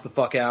get knocked the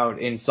fuck out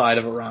inside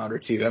of a round or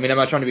two. I mean, I'm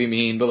not trying to be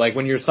mean, but like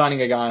when you're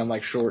signing a guy on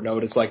like short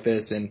notice like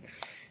this and,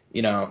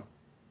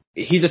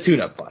 he's a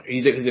tune-up fighter.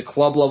 He's a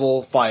club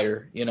level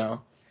fighter,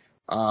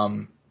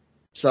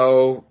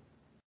 so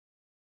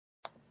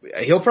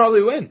he'll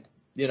probably win,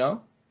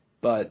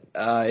 but,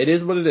 it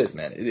is what it is,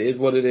 man. It is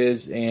what it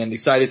is, and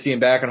excited to see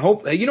him back and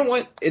hope, you know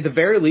what? At the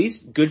very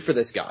least, good for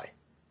this guy.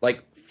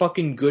 Like,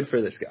 fucking good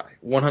for this guy.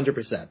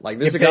 100%. Like,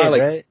 this is a guy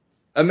like, right?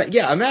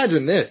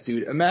 Imagine this,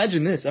 dude.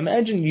 Imagine this.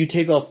 Imagine you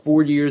take off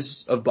 4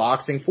 years of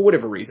boxing for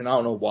whatever reason. I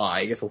don't know why.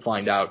 I guess we'll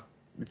find out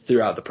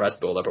throughout the press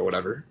build-up or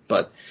whatever.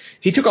 But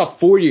he took off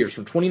 4 years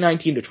from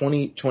 2019 to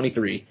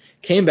 2023,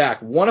 came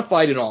back, won a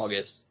fight in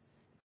August,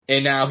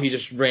 and now he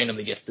just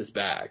randomly gets this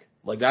bag.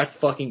 Like, that's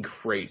fucking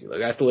crazy. Like,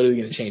 that's literally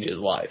going to change his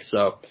life.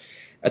 So,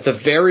 at the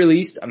very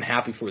least, I'm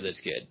happy for this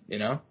kid,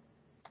 I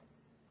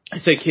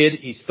say kid,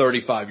 he's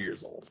 35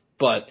 years old.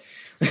 But,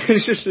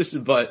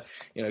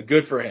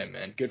 good for him,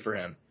 man. Good for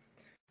him.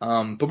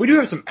 But we do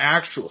have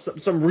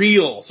some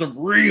real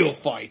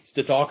fights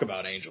to talk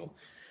about, Angel.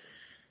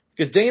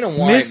 Because Dana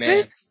White,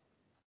 Misfits?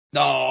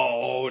 man.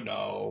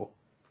 No.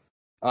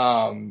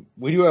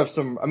 We do have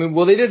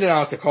they did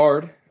announce a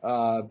card.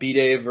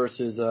 B-Day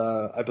versus,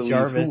 I believe,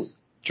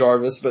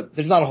 Jarvis, but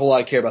there's not a whole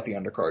lot I care about the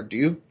undercard. Do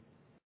you?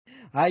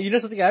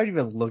 Something, I haven't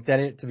even looked at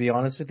it, to be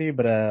honest with you,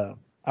 but,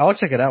 I'll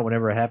check it out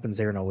whenever it happens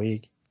here in a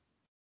week.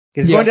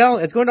 Cause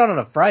it's going down on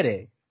a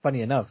Friday,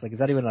 funny enough. Like, it's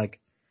not even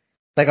like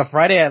a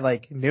Friday at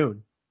like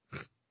noon.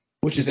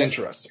 Which is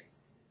interesting.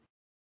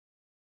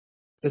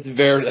 That's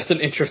an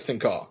interesting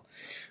call.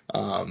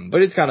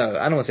 But it's kind of,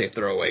 I don't want to say a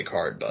throwaway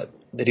card, but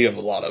they do have a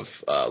lot of,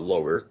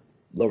 lower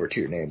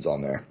tier names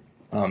on there.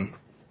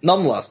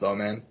 Nonetheless though,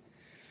 man,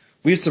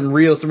 we have some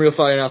real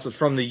fight announcements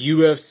from the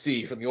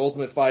UFC, from the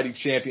Ultimate Fighting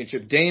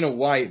Championship. Dana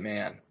White,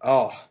 man.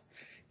 Oh,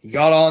 he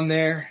got on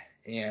there.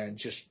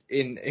 And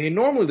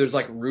normally there's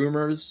like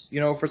rumors,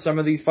 for some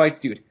of these fights,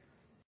 dude.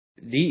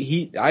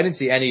 I didn't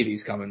see any of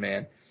these coming,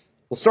 man.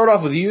 We'll start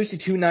off with UFC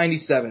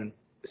 297,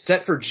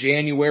 set for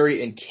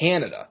January in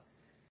Canada.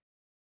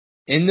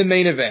 In the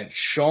main event,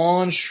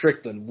 Sean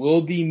Strickland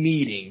will be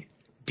meeting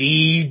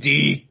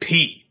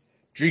DDP,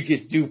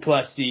 Dricus du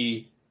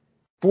Plessis,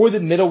 for the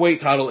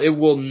middleweight title, it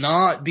will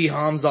not be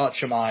Khamzat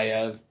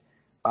Chimaev.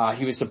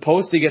 He was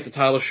supposed to get the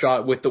title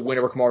shot with the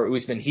winner of Kamaru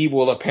Usman. He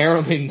will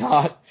apparently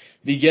not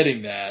be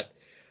getting that.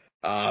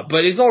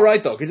 But it's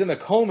alright though, because in the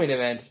co-main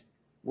event,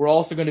 we're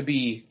also going to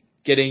be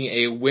getting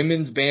a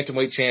women's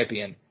bantamweight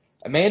champion.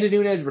 Amanda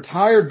Nunes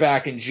retired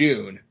back in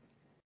June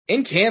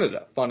in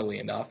Canada, funnily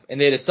enough, and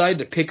they decided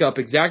to pick up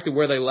exactly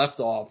where they left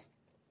off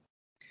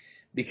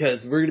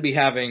because we're going to be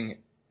having,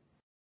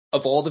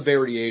 of all the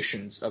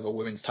variations of a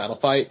women's title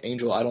fight,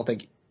 Angel, I don't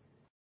think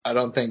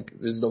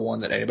this is the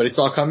one that anybody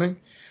saw coming.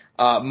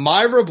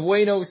 Mayra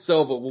Bueno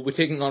Silva will be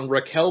taking on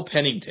Raquel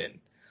Pennington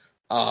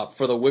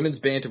for the women's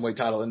bantamweight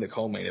title in the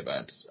co-main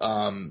event.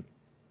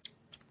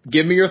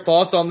 Give me your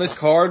thoughts on this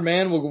card,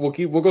 man.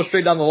 We'll go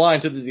straight down the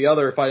line to the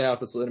other fight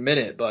announcements in a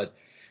minute, but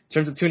in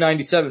terms of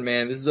 297,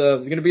 man, this is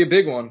going to be a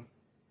big one.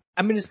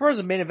 I mean, as far as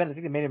the main event, I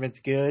think the main event's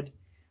good.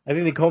 I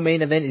think the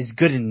co-main event is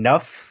good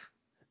enough.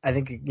 I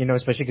think,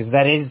 especially because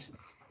they're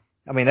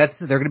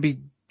going to be,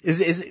 is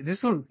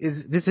this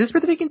for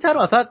the vacant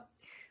title?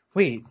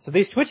 So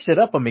they switched it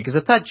up on me because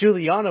I thought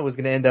Juliana was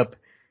going to end up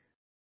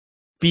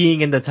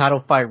being in the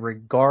title fight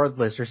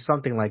regardless or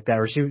something like that.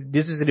 Or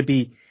this was going to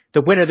be,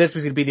 the winner of this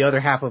was going to be the other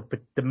half of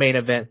the main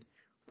event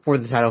for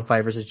the title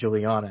fight versus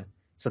Juliana.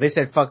 So they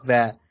said, fuck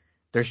that.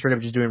 They're straight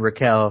up just doing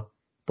Raquel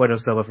Bueno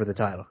Silva for the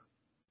title.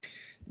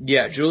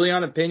 Yeah,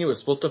 Juliana Pena was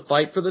supposed to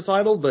fight for the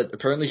title, but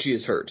apparently she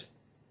is hurt.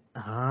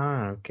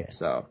 Ah, okay.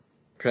 So,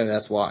 apparently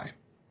that's why.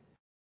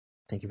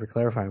 Thank you for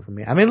clarifying for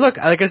me. I mean, look,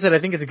 like I said, I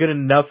think it's good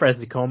enough as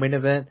the co-main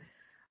event.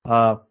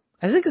 I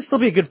think it'll still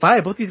be a good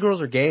fight. Both these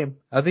girls are game.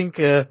 I think,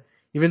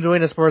 even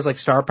doing as far as like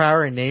star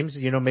power and names,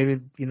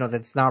 maybe,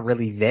 that's not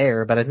really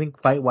there, but I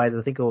think fight-wise,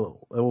 I think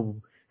it'll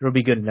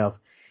be good enough.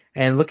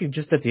 And looking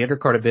just at the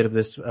undercard a bit of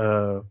this,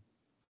 of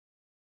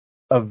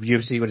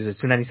UFC, what is it,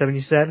 297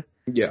 you said?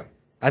 Yeah.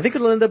 I think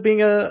it'll end up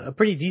being a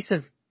pretty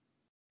decent,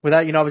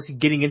 without, obviously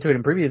getting into it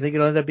in preview, I think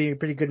it'll end up being a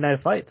pretty good night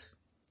of fights.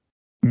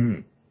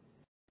 Mm.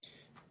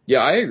 Yeah,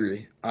 I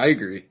agree.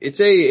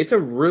 It's a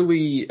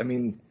really,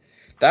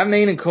 that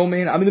main and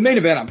co-main, the main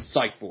event I'm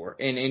psyched for.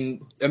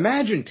 And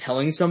imagine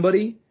telling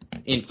somebody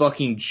in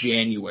fucking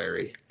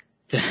January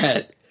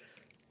that,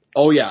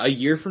 a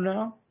year from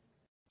now,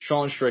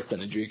 Sean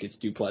Strickland and Dricus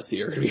Duplessis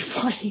are going to be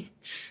fighting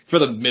for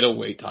the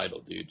middleweight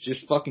title, dude.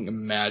 Just fucking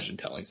imagine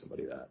telling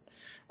somebody that.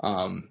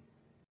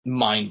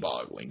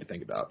 Mind-boggling to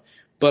think about.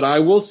 But I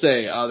will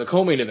say, the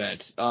co-main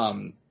event,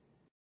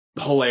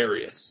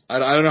 hilarious. I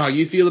don't know how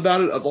you feel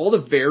about it. Of all the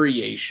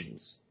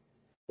variations,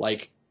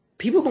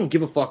 people don't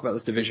give a fuck about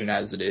this division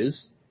as it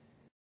is.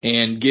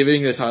 And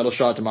giving the title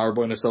shot to Mayra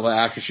Bueno Silva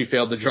after she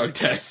failed the drug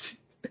test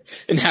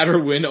and had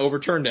her win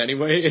overturned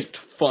anyway, it's the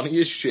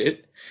funniest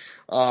shit.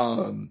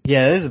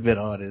 Yeah, it is a bit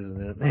odd,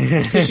 isn't it?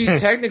 Because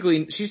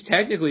she's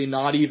technically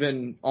not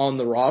even on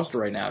the roster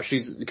right now.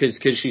 Because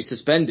she's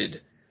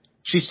suspended.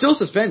 She's still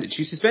suspended.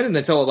 She's suspended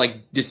until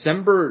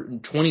December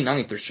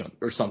 29th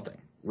or something,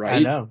 right? I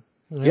know.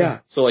 Yeah.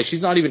 So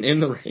she's not even in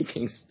the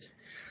rankings.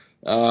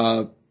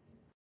 I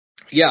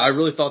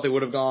really thought they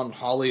would have gone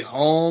Holly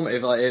Holm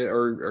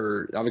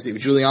or obviously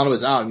if Juliana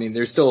was out.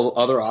 There's still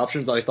other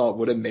options that I thought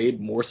would have made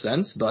more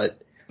sense,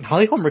 but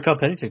Holly Holm Raquel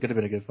Pennington could have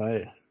been a good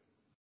fight.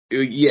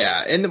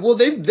 Yeah, and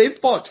they've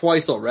fought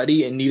twice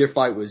already, and neither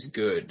fight was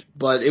good.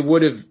 But it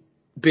would have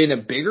been a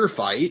bigger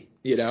fight,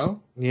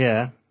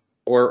 Yeah.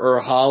 Or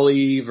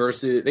Holly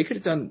versus, they could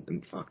have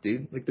done, fuck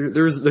dude,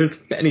 there's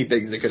many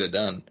things they could have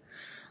done.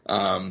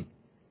 And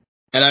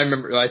I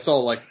remember I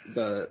saw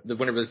the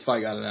whenever this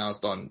fight got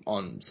announced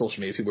on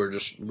social media, people were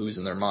just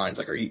losing their minds.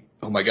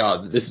 Oh my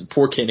god, this is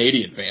poor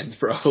Canadian fans,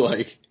 bro.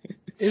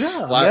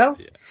 Yeah.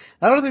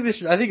 I don't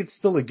think I think it's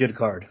still a good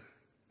card.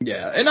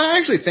 Yeah, and I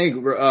actually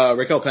think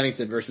Raquel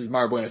Pennington versus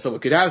Mayra Bueno Silva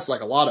could have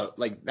a lot of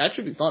that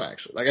should be fun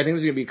actually. I think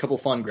there's gonna be a couple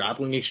fun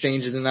grappling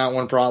exchanges in that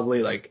one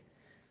probably. I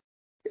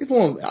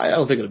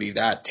don't think it'll be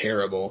that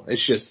terrible.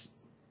 It's just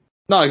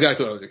not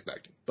exactly what I was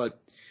expecting. But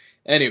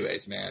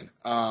anyways, man,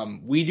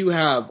 we do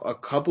have a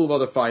couple of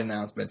other fight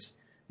announcements.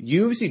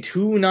 UFC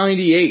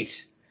 298.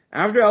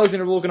 After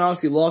Alexander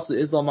Volkanovski lost to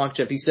Islam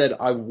Makhachev, he said,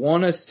 "I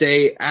want to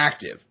stay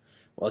active."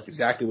 Well, that's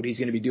exactly what he's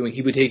going to be doing.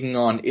 He'll be taking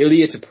on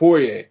Ilia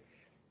Topuria.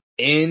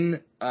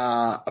 In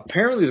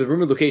apparently the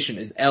rumored location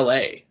is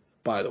L.A.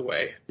 By the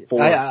way.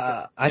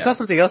 I saw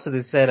something else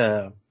that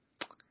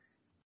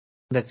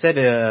said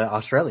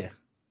Australia.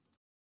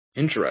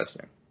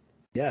 Interesting.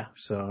 Yeah.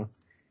 So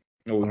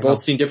we've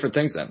both seen different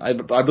things. Then I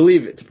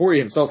believe Topuria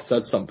himself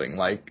said something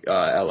like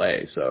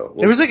L.A. So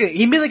there was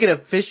he made an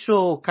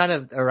official kind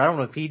of, or I don't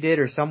know if he did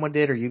or someone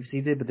did or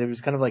UFC did, but there was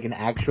kind of an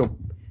actual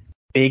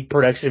big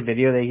production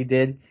video that he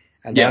did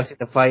announcing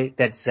the fight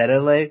that said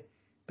L.A.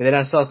 But then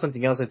I saw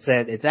something else that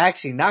said it's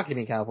actually not going to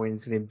be in California.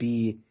 It's going to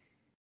be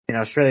in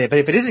Australia. But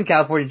if it is in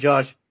California,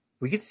 Josh,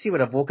 we get to see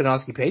what a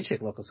Volkanovski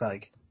paycheck looks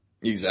like.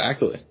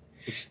 Exactly.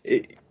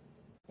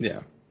 Yeah.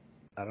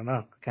 I don't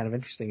know. Kind of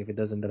interesting if it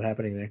does end up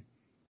happening there.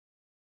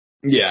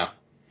 Yeah.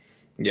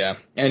 Yeah.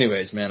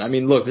 Anyways, man.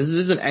 Look, this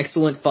is an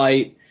excellent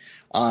fight.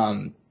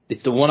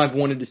 It's the one I've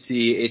wanted to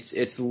see.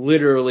 It's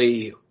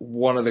literally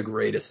one of the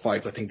greatest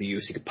fights I think the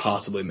UFC could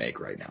possibly make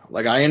right now.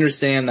 Like, I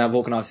understand that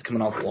Volkanovski's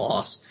coming off a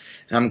loss,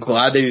 and I'm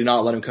glad they did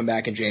not let him come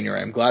back in January.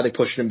 I'm glad they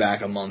pushed him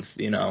back a month,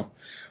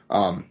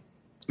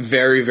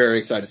 Very, very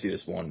excited to see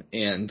this one.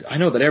 And I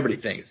know that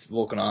everybody thinks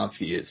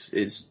Volkanovski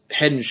is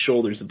head and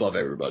shoulders above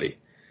everybody.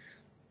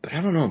 But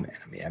I don't know, man.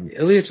 I mean,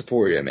 Ilia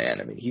Topuria,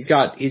 man. I mean, he's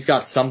got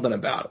something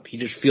about him. He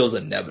just feels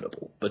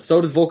inevitable. But so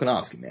does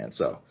Volkanovski, man.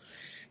 So,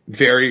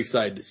 very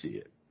excited to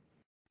see it.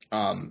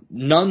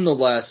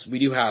 Nonetheless, we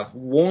do have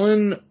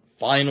one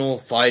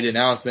final fight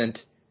announcement.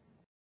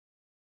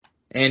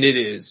 And it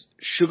is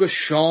Sugar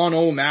Sean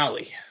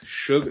O'Malley.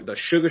 The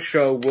Sugar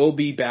Show will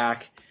be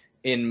back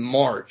in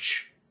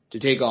March to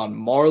take on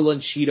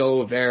Marlon Chito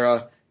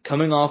Oliveira,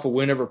 coming off a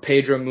win over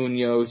Pedro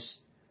Munoz,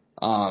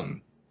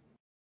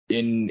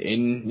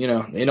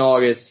 in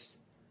August.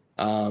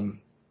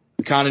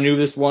 We kind of knew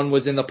this one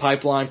was in the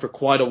pipeline for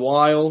quite a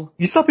while.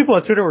 You saw people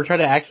on Twitter were trying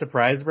to act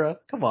surprised, bro.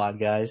 Come on,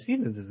 guys. You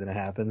knew this was gonna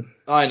happen.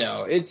 I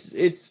know. It's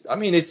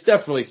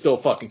definitely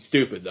still fucking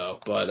stupid though,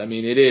 but I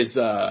mean, it is,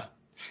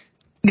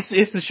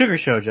 It's the Sugar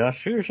Show, Josh.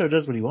 Sugar Show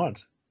does what he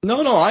wants.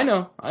 No, I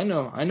know.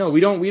 We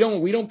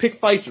don't pick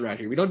fights around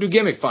here. We don't do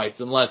gimmick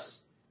fights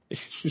unless,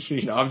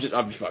 I'm just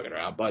fucking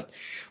around. But,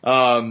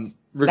 regardless.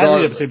 That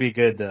lead up to be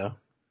good though.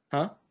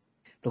 Huh?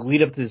 The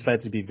lead up to this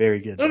fight to be very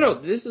good. No,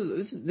 this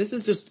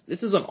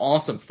is an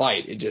awesome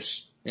fight. It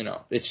just,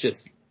 it's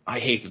just, I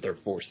hate that they're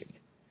forcing it.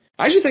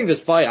 I actually think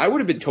this fight, I would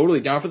have been totally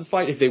down for this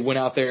fight if they went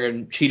out there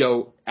and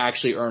Cheeto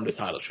actually earned a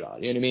title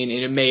shot. You know what I mean?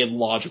 And it made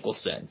logical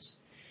sense.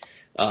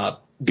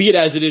 Be it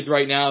as it is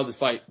right now, this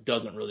fight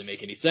doesn't really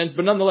make any sense,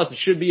 but nonetheless, it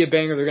should be a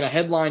banger. They're going to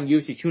headline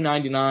UFC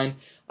 299.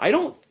 I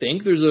don't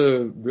think there's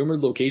a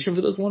rumored location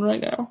for this one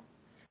right now.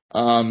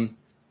 I'm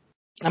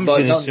just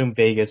going to assume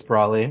Vegas,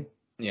 probably.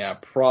 Yeah,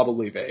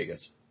 probably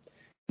Vegas.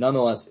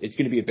 Nonetheless, it's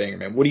going to be a banger,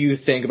 man. What do you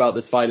think about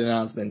this fight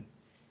announcement?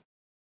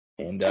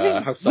 And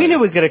how excited? We knew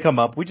it was going to come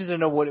up. We just didn't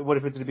know what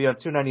if it's going to be on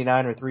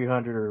 299 or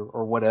 300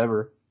 or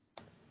whatever.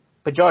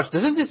 But Josh,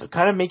 doesn't this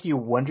kind of make you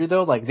wonder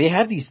though? Like, they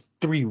have these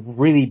 3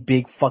 really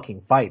big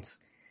fucking fights.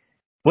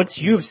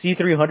 What's UFC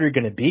 300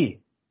 going to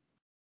be?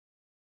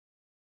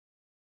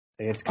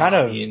 It's kind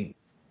of.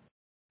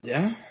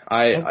 Yeah,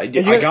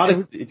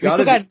 it's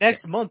got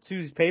next month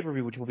too's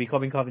pay-per-view, which will be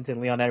Colby Covington,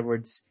 Leon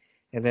Edwards,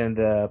 and then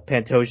the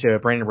Pantoja,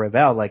 Brandon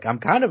Royval. Like, I'm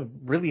kind of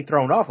really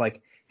thrown off.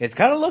 Like, it's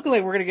kind of looking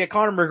like we're going to get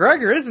Conor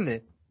McGregor, isn't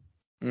it?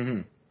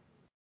 Mm-hmm.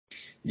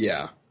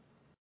 Yeah.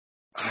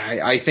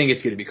 I think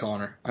it's going to be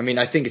Conor. I mean,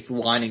 I think it's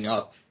lining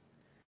up,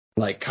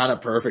 like, kind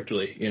of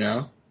perfectly, It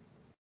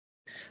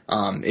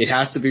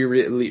has to be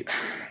really,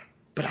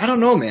 but I don't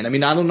know, man. I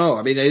don't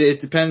know. It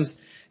depends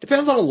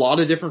on a lot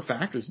of different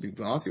factors, to be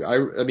honest with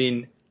you. I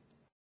mean,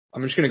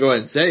 I'm just going to go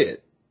ahead and say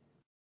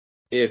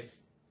it.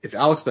 If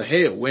Alex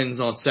Bahia wins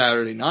on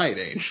Saturday night,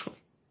 Angel,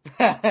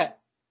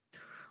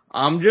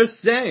 I'm just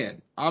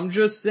saying.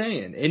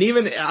 And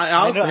even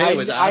Alex Bahia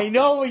was I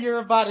know what you're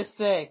about to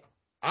say.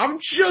 I'm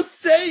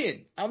just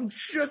saying. Let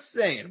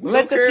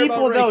the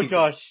people know,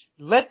 Josh.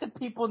 Let the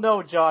people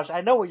know, Josh.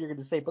 I know what you're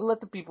going to say, but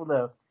let the people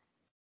know.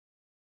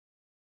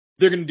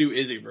 They're going to do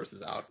Izzy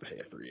versus Alex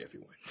Bahia 3 if he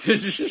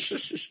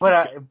wins.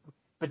 But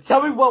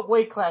tell me what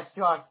weight class,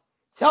 Josh.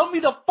 Tell me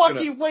the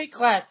fucking weight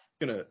class. It's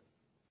going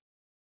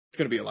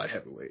to be a light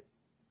heavyweight.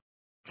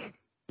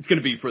 It's going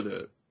to be for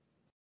the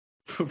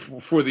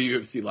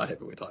UFC light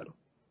heavyweight title.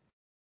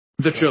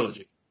 The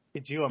trilogy.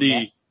 Could you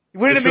imagine?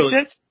 Wouldn't it make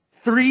sense?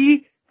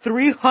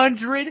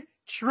 300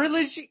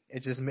 trilogy.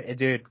 It just,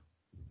 dude.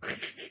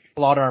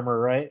 Plot armor,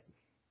 right?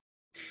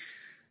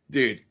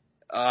 Dude.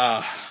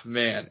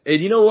 Man.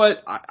 And you know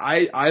what?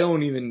 I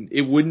don't even,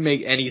 it wouldn't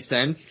make any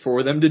sense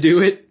for them to do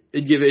it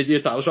and give Izzy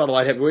a title shot at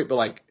light heavyweight, but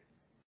like,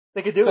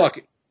 they could do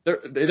it.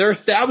 They're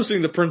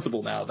establishing the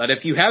principle now that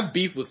if you have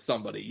beef with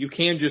somebody, you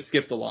can just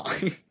skip the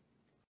line.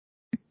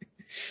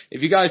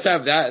 If you guys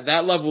have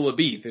that level of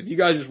beef, if you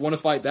guys just want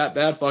to fight that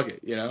bad, fuck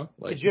it,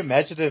 Like, could you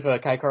imagine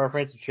if Kai Kara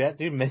France and chat,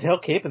 dude, Miguel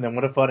Cape and them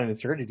would have fought an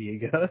eternity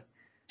ago?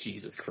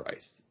 Jesus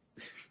Christ.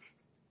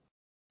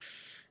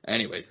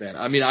 Anyways, man,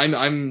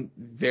 I'm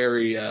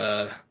very,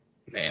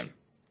 man.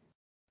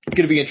 It's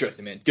gonna be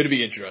interesting, man. It's gonna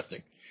be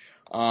interesting.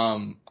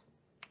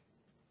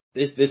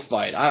 This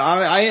fight,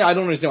 I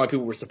don't understand why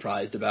people were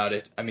surprised about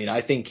it.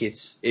 I think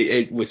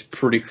it was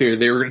pretty clear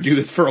they were gonna do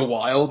this for a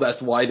while.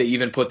 That's why they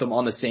even put them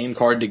on the same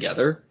card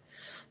together,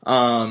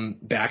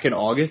 back in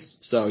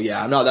August. So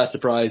yeah, I'm not that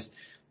surprised.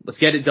 Let's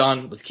get it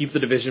done. Let's keep the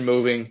division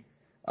moving.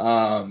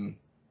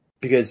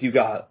 Because you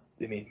got,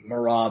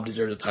 Merab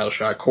deserves a title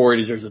shot. Corey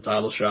deserves a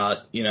title shot.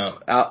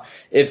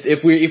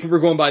 If we were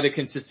going by the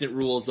consistent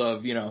rules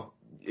of,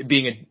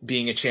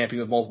 being a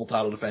champion with multiple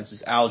title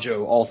defenses,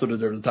 Aljo also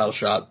deserves a title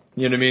shot.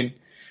 You know what I mean?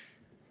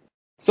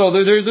 So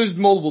there's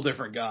multiple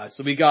different guys.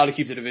 So we got to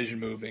keep the division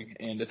moving.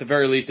 And at the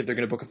very least, if they're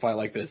going to book a fight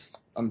like this,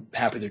 I'm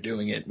happy they're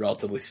doing it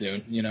relatively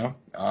soon.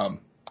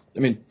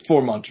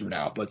 4 months from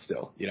now, but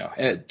still,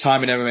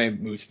 time in MMA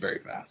moves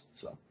very fast.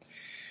 So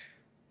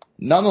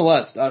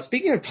Nonetheless,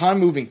 speaking of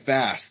time moving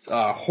fast,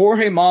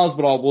 Jorge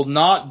Masvidal will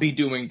not be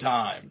doing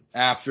time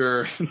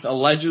after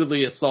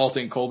allegedly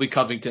assaulting Colby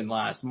Covington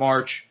last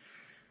March.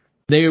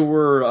 They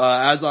were,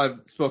 as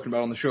I've spoken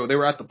about on the show, they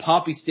were at the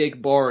Poppy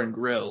Steak Bar and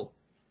Grill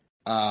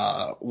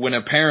when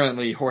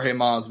apparently Jorge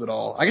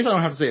Masvidal, I guess I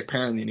don't have to say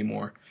apparently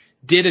anymore,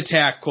 did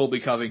attack Colby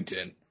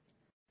Covington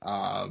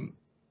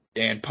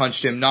and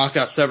punched him, knocked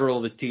out several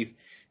of his teeth.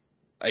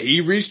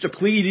 He reached a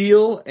plea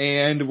deal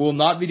and will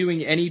not be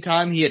doing any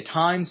time. He had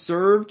time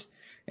served,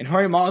 and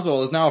Jorge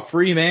Masvidal is now a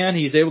free man.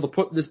 He's able to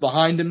put this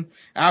behind him.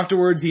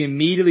 Afterwards, he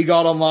immediately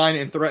got online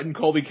and threatened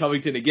Colby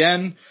Covington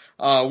again.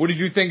 What did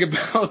you think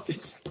about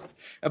this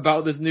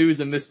news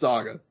and this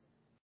saga?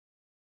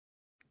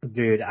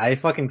 Dude, I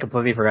fucking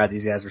completely forgot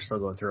these guys were still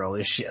going through all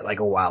this shit like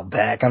a while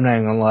back. I'm not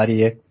even gonna lie to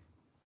you.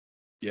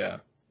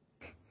 Yeah.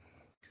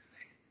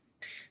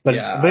 But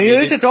at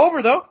least it's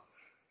over though.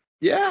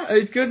 Yeah,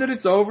 it's good that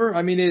it's over.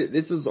 I mean,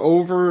 this is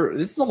over.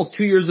 This is almost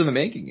 2 years in the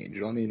making,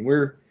 Angel. I mean,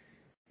 we're,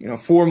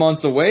 4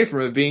 months away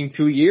from it being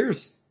 2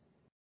 years.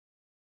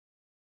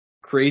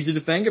 Crazy to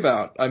think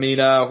about. I mean,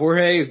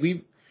 Jorge,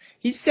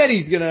 he said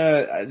he's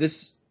gonna,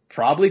 this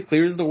probably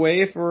clears the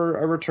way for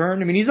a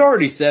return. I mean, he's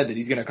already said that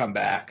he's gonna come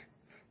back.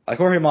 Like,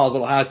 Jorge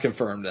Masvidal has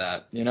confirmed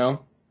that,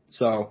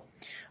 So,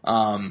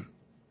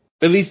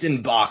 at least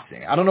in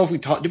boxing. I don't know if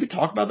did we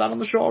talk about that on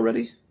the show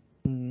already?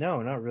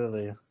 No, not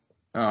really.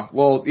 Oh,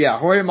 well, yeah,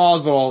 Jorge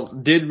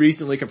Masvidal did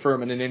recently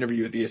confirm in an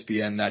interview with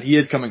ESPN that he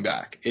is coming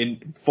back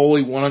in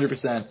fully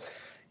 100%.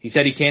 He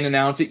said he can't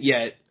announce it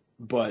yet,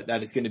 but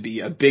that it's going to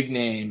be a big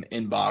name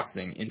in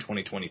boxing in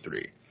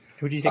 2023.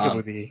 Who do you think it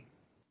would be?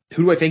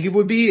 Who do I think it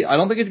would be? I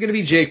don't think it's going to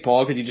be Jake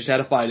Paul because he just had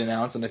a fight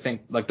announced, and I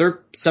think, they're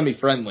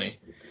semi-friendly.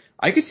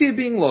 I could see it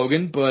being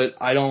Logan, but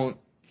I don't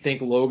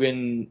think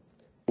Logan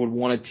would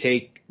want to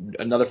take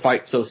another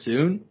fight so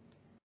soon.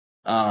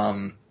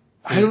 I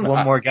don't know.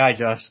 One more guy,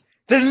 Josh.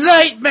 The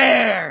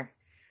Nightmare!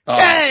 Oh,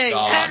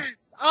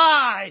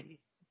 KSI!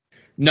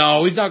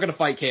 No, he's not gonna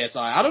fight KSI.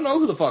 I don't know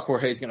who the fuck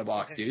Jorge's gonna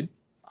box, dude.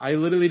 I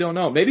literally don't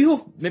know. Maybe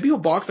he'll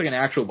box like an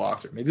actual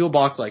boxer. Maybe he'll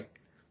box like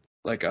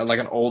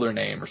an older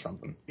name or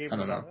something. I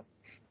don't know.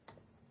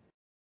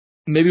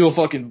 Maybe he'll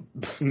find,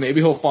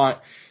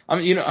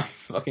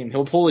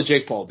 he'll pull a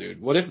Jake Paul,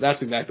 dude. What if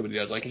that's exactly what he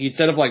does? Like,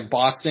 instead of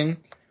boxing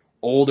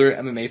older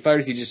MMA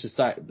fighters,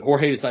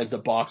 Jorge decides to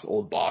box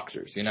old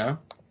boxers,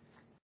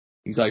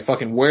 He's like,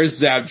 fucking, where's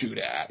Zab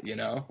Judah at,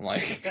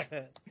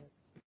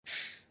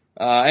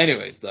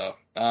 anyways, though.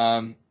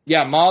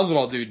 Yeah,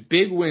 Masvidal, dude,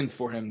 big wins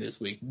for him this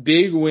week.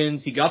 Big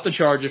wins. He got the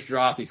charges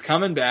dropped. He's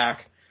coming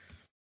back.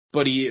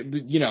 But he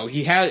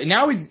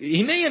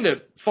may end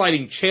up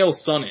fighting Chael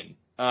Sonnen,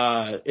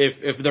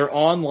 if their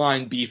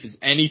online beef is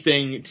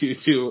anything to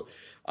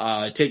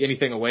take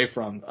anything away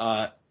from.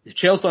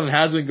 Chael Sonnen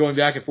has been going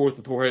back and forth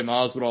with Jorge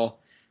Masvidal.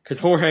 Cause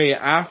Jorge,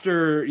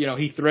 after,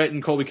 he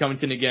threatened Colby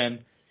Covington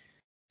again,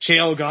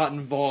 Chael got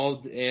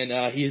involved,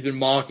 and he's been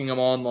mocking him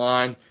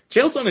online.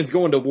 Chael Sonnen's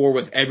going to war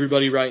with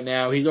everybody right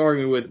now. He's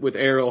arguing with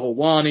Ariel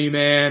Helwani,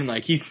 man.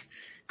 He's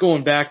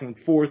going back and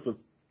forth with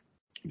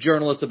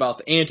journalists about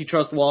the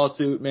antitrust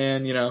lawsuit,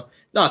 man.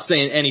 Not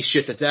saying any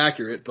shit that's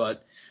accurate,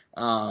 but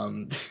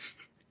doing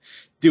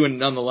it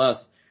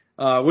nonetheless.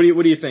 What are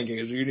you thinking?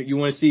 You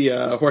want to see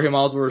Jorge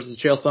Masvidal versus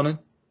Chael Sonnen?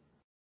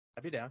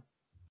 I'd be down.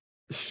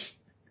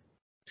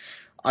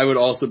 I would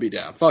also be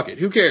down. Fuck it.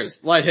 Who cares?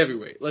 Light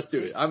heavyweight. Let's do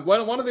it. Why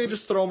don't they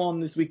just throw him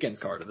on this weekend's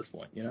card at this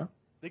point,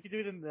 They could do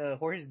it in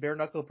Jorge's bare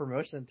knuckle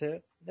promotion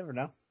too. Never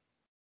know.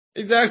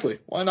 Exactly.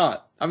 Why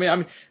not? I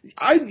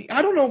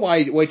don't know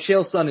why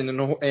Chael Sonnen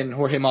and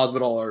Jorge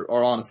Masvidal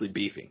are honestly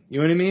beefing.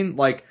 You know what I mean?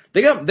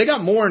 They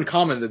got more in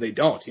common than they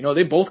don't.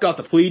 They both got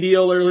the plea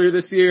deal earlier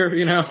this year,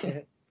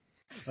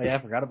 Oh yeah,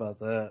 I forgot about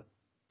that.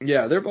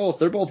 Yeah, they're both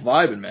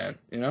vibing, man,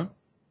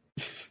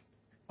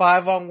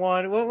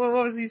 5-on-1. What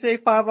was he say?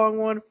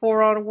 5-on-1,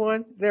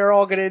 4-on-1. They're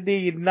all gonna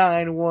need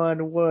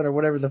 9-1-1 or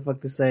whatever the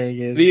fuck the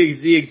saying is.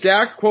 The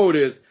exact quote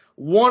is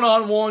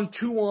 1-on-1,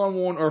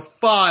 2-on-1, or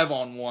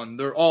 5-on-1.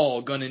 They're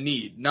all gonna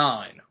need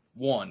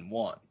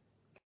 9-1-1.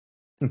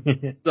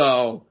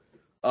 So,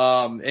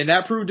 and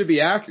that proved to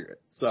be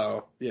accurate.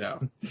 So,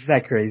 Is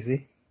that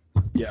crazy?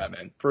 Yeah,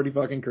 man, pretty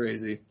fucking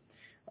crazy.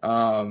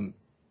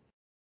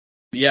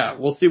 Yeah,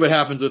 we'll see what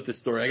happens with this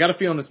story. I got a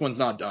feeling this one's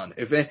not done.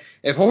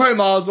 If Jorge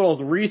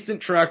Masvidal's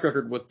recent track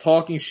record with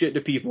talking shit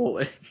to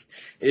people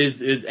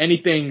is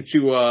anything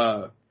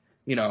to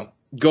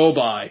go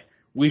by,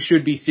 we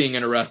should be seeing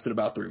an arrest in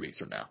about 3 weeks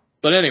from now.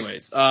 But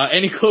anyways,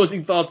 any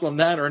closing thoughts on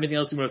that or anything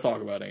else you want to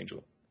talk about,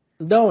 Angel?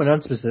 No,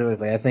 none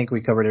specifically. I think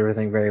we covered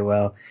everything very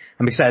well.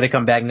 I'm excited to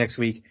come back next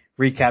week,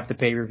 recap the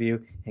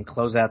pay-per-view, and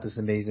close out this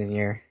amazing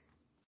year.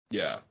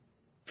 Yeah,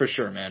 for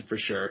sure, man, for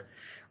sure.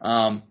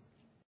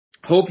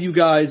 Hope you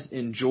guys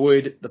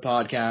enjoyed the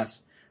podcast.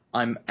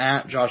 I'm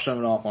at Josh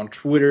Soundoff on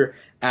Twitter,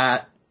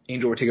 at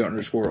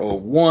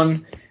Angel_Ortega_01,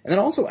 and then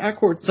also at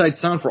Courtside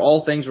Sound for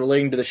all things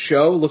relating to the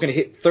show. Looking to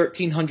hit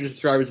 1,300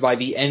 subscribers by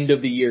the end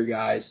of the year,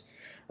 guys.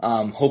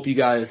 Hope you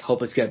guys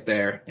help us get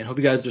there, and hope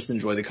you guys just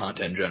enjoy the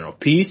content in general.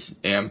 Peace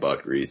and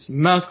butt grease.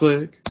 Mouse click.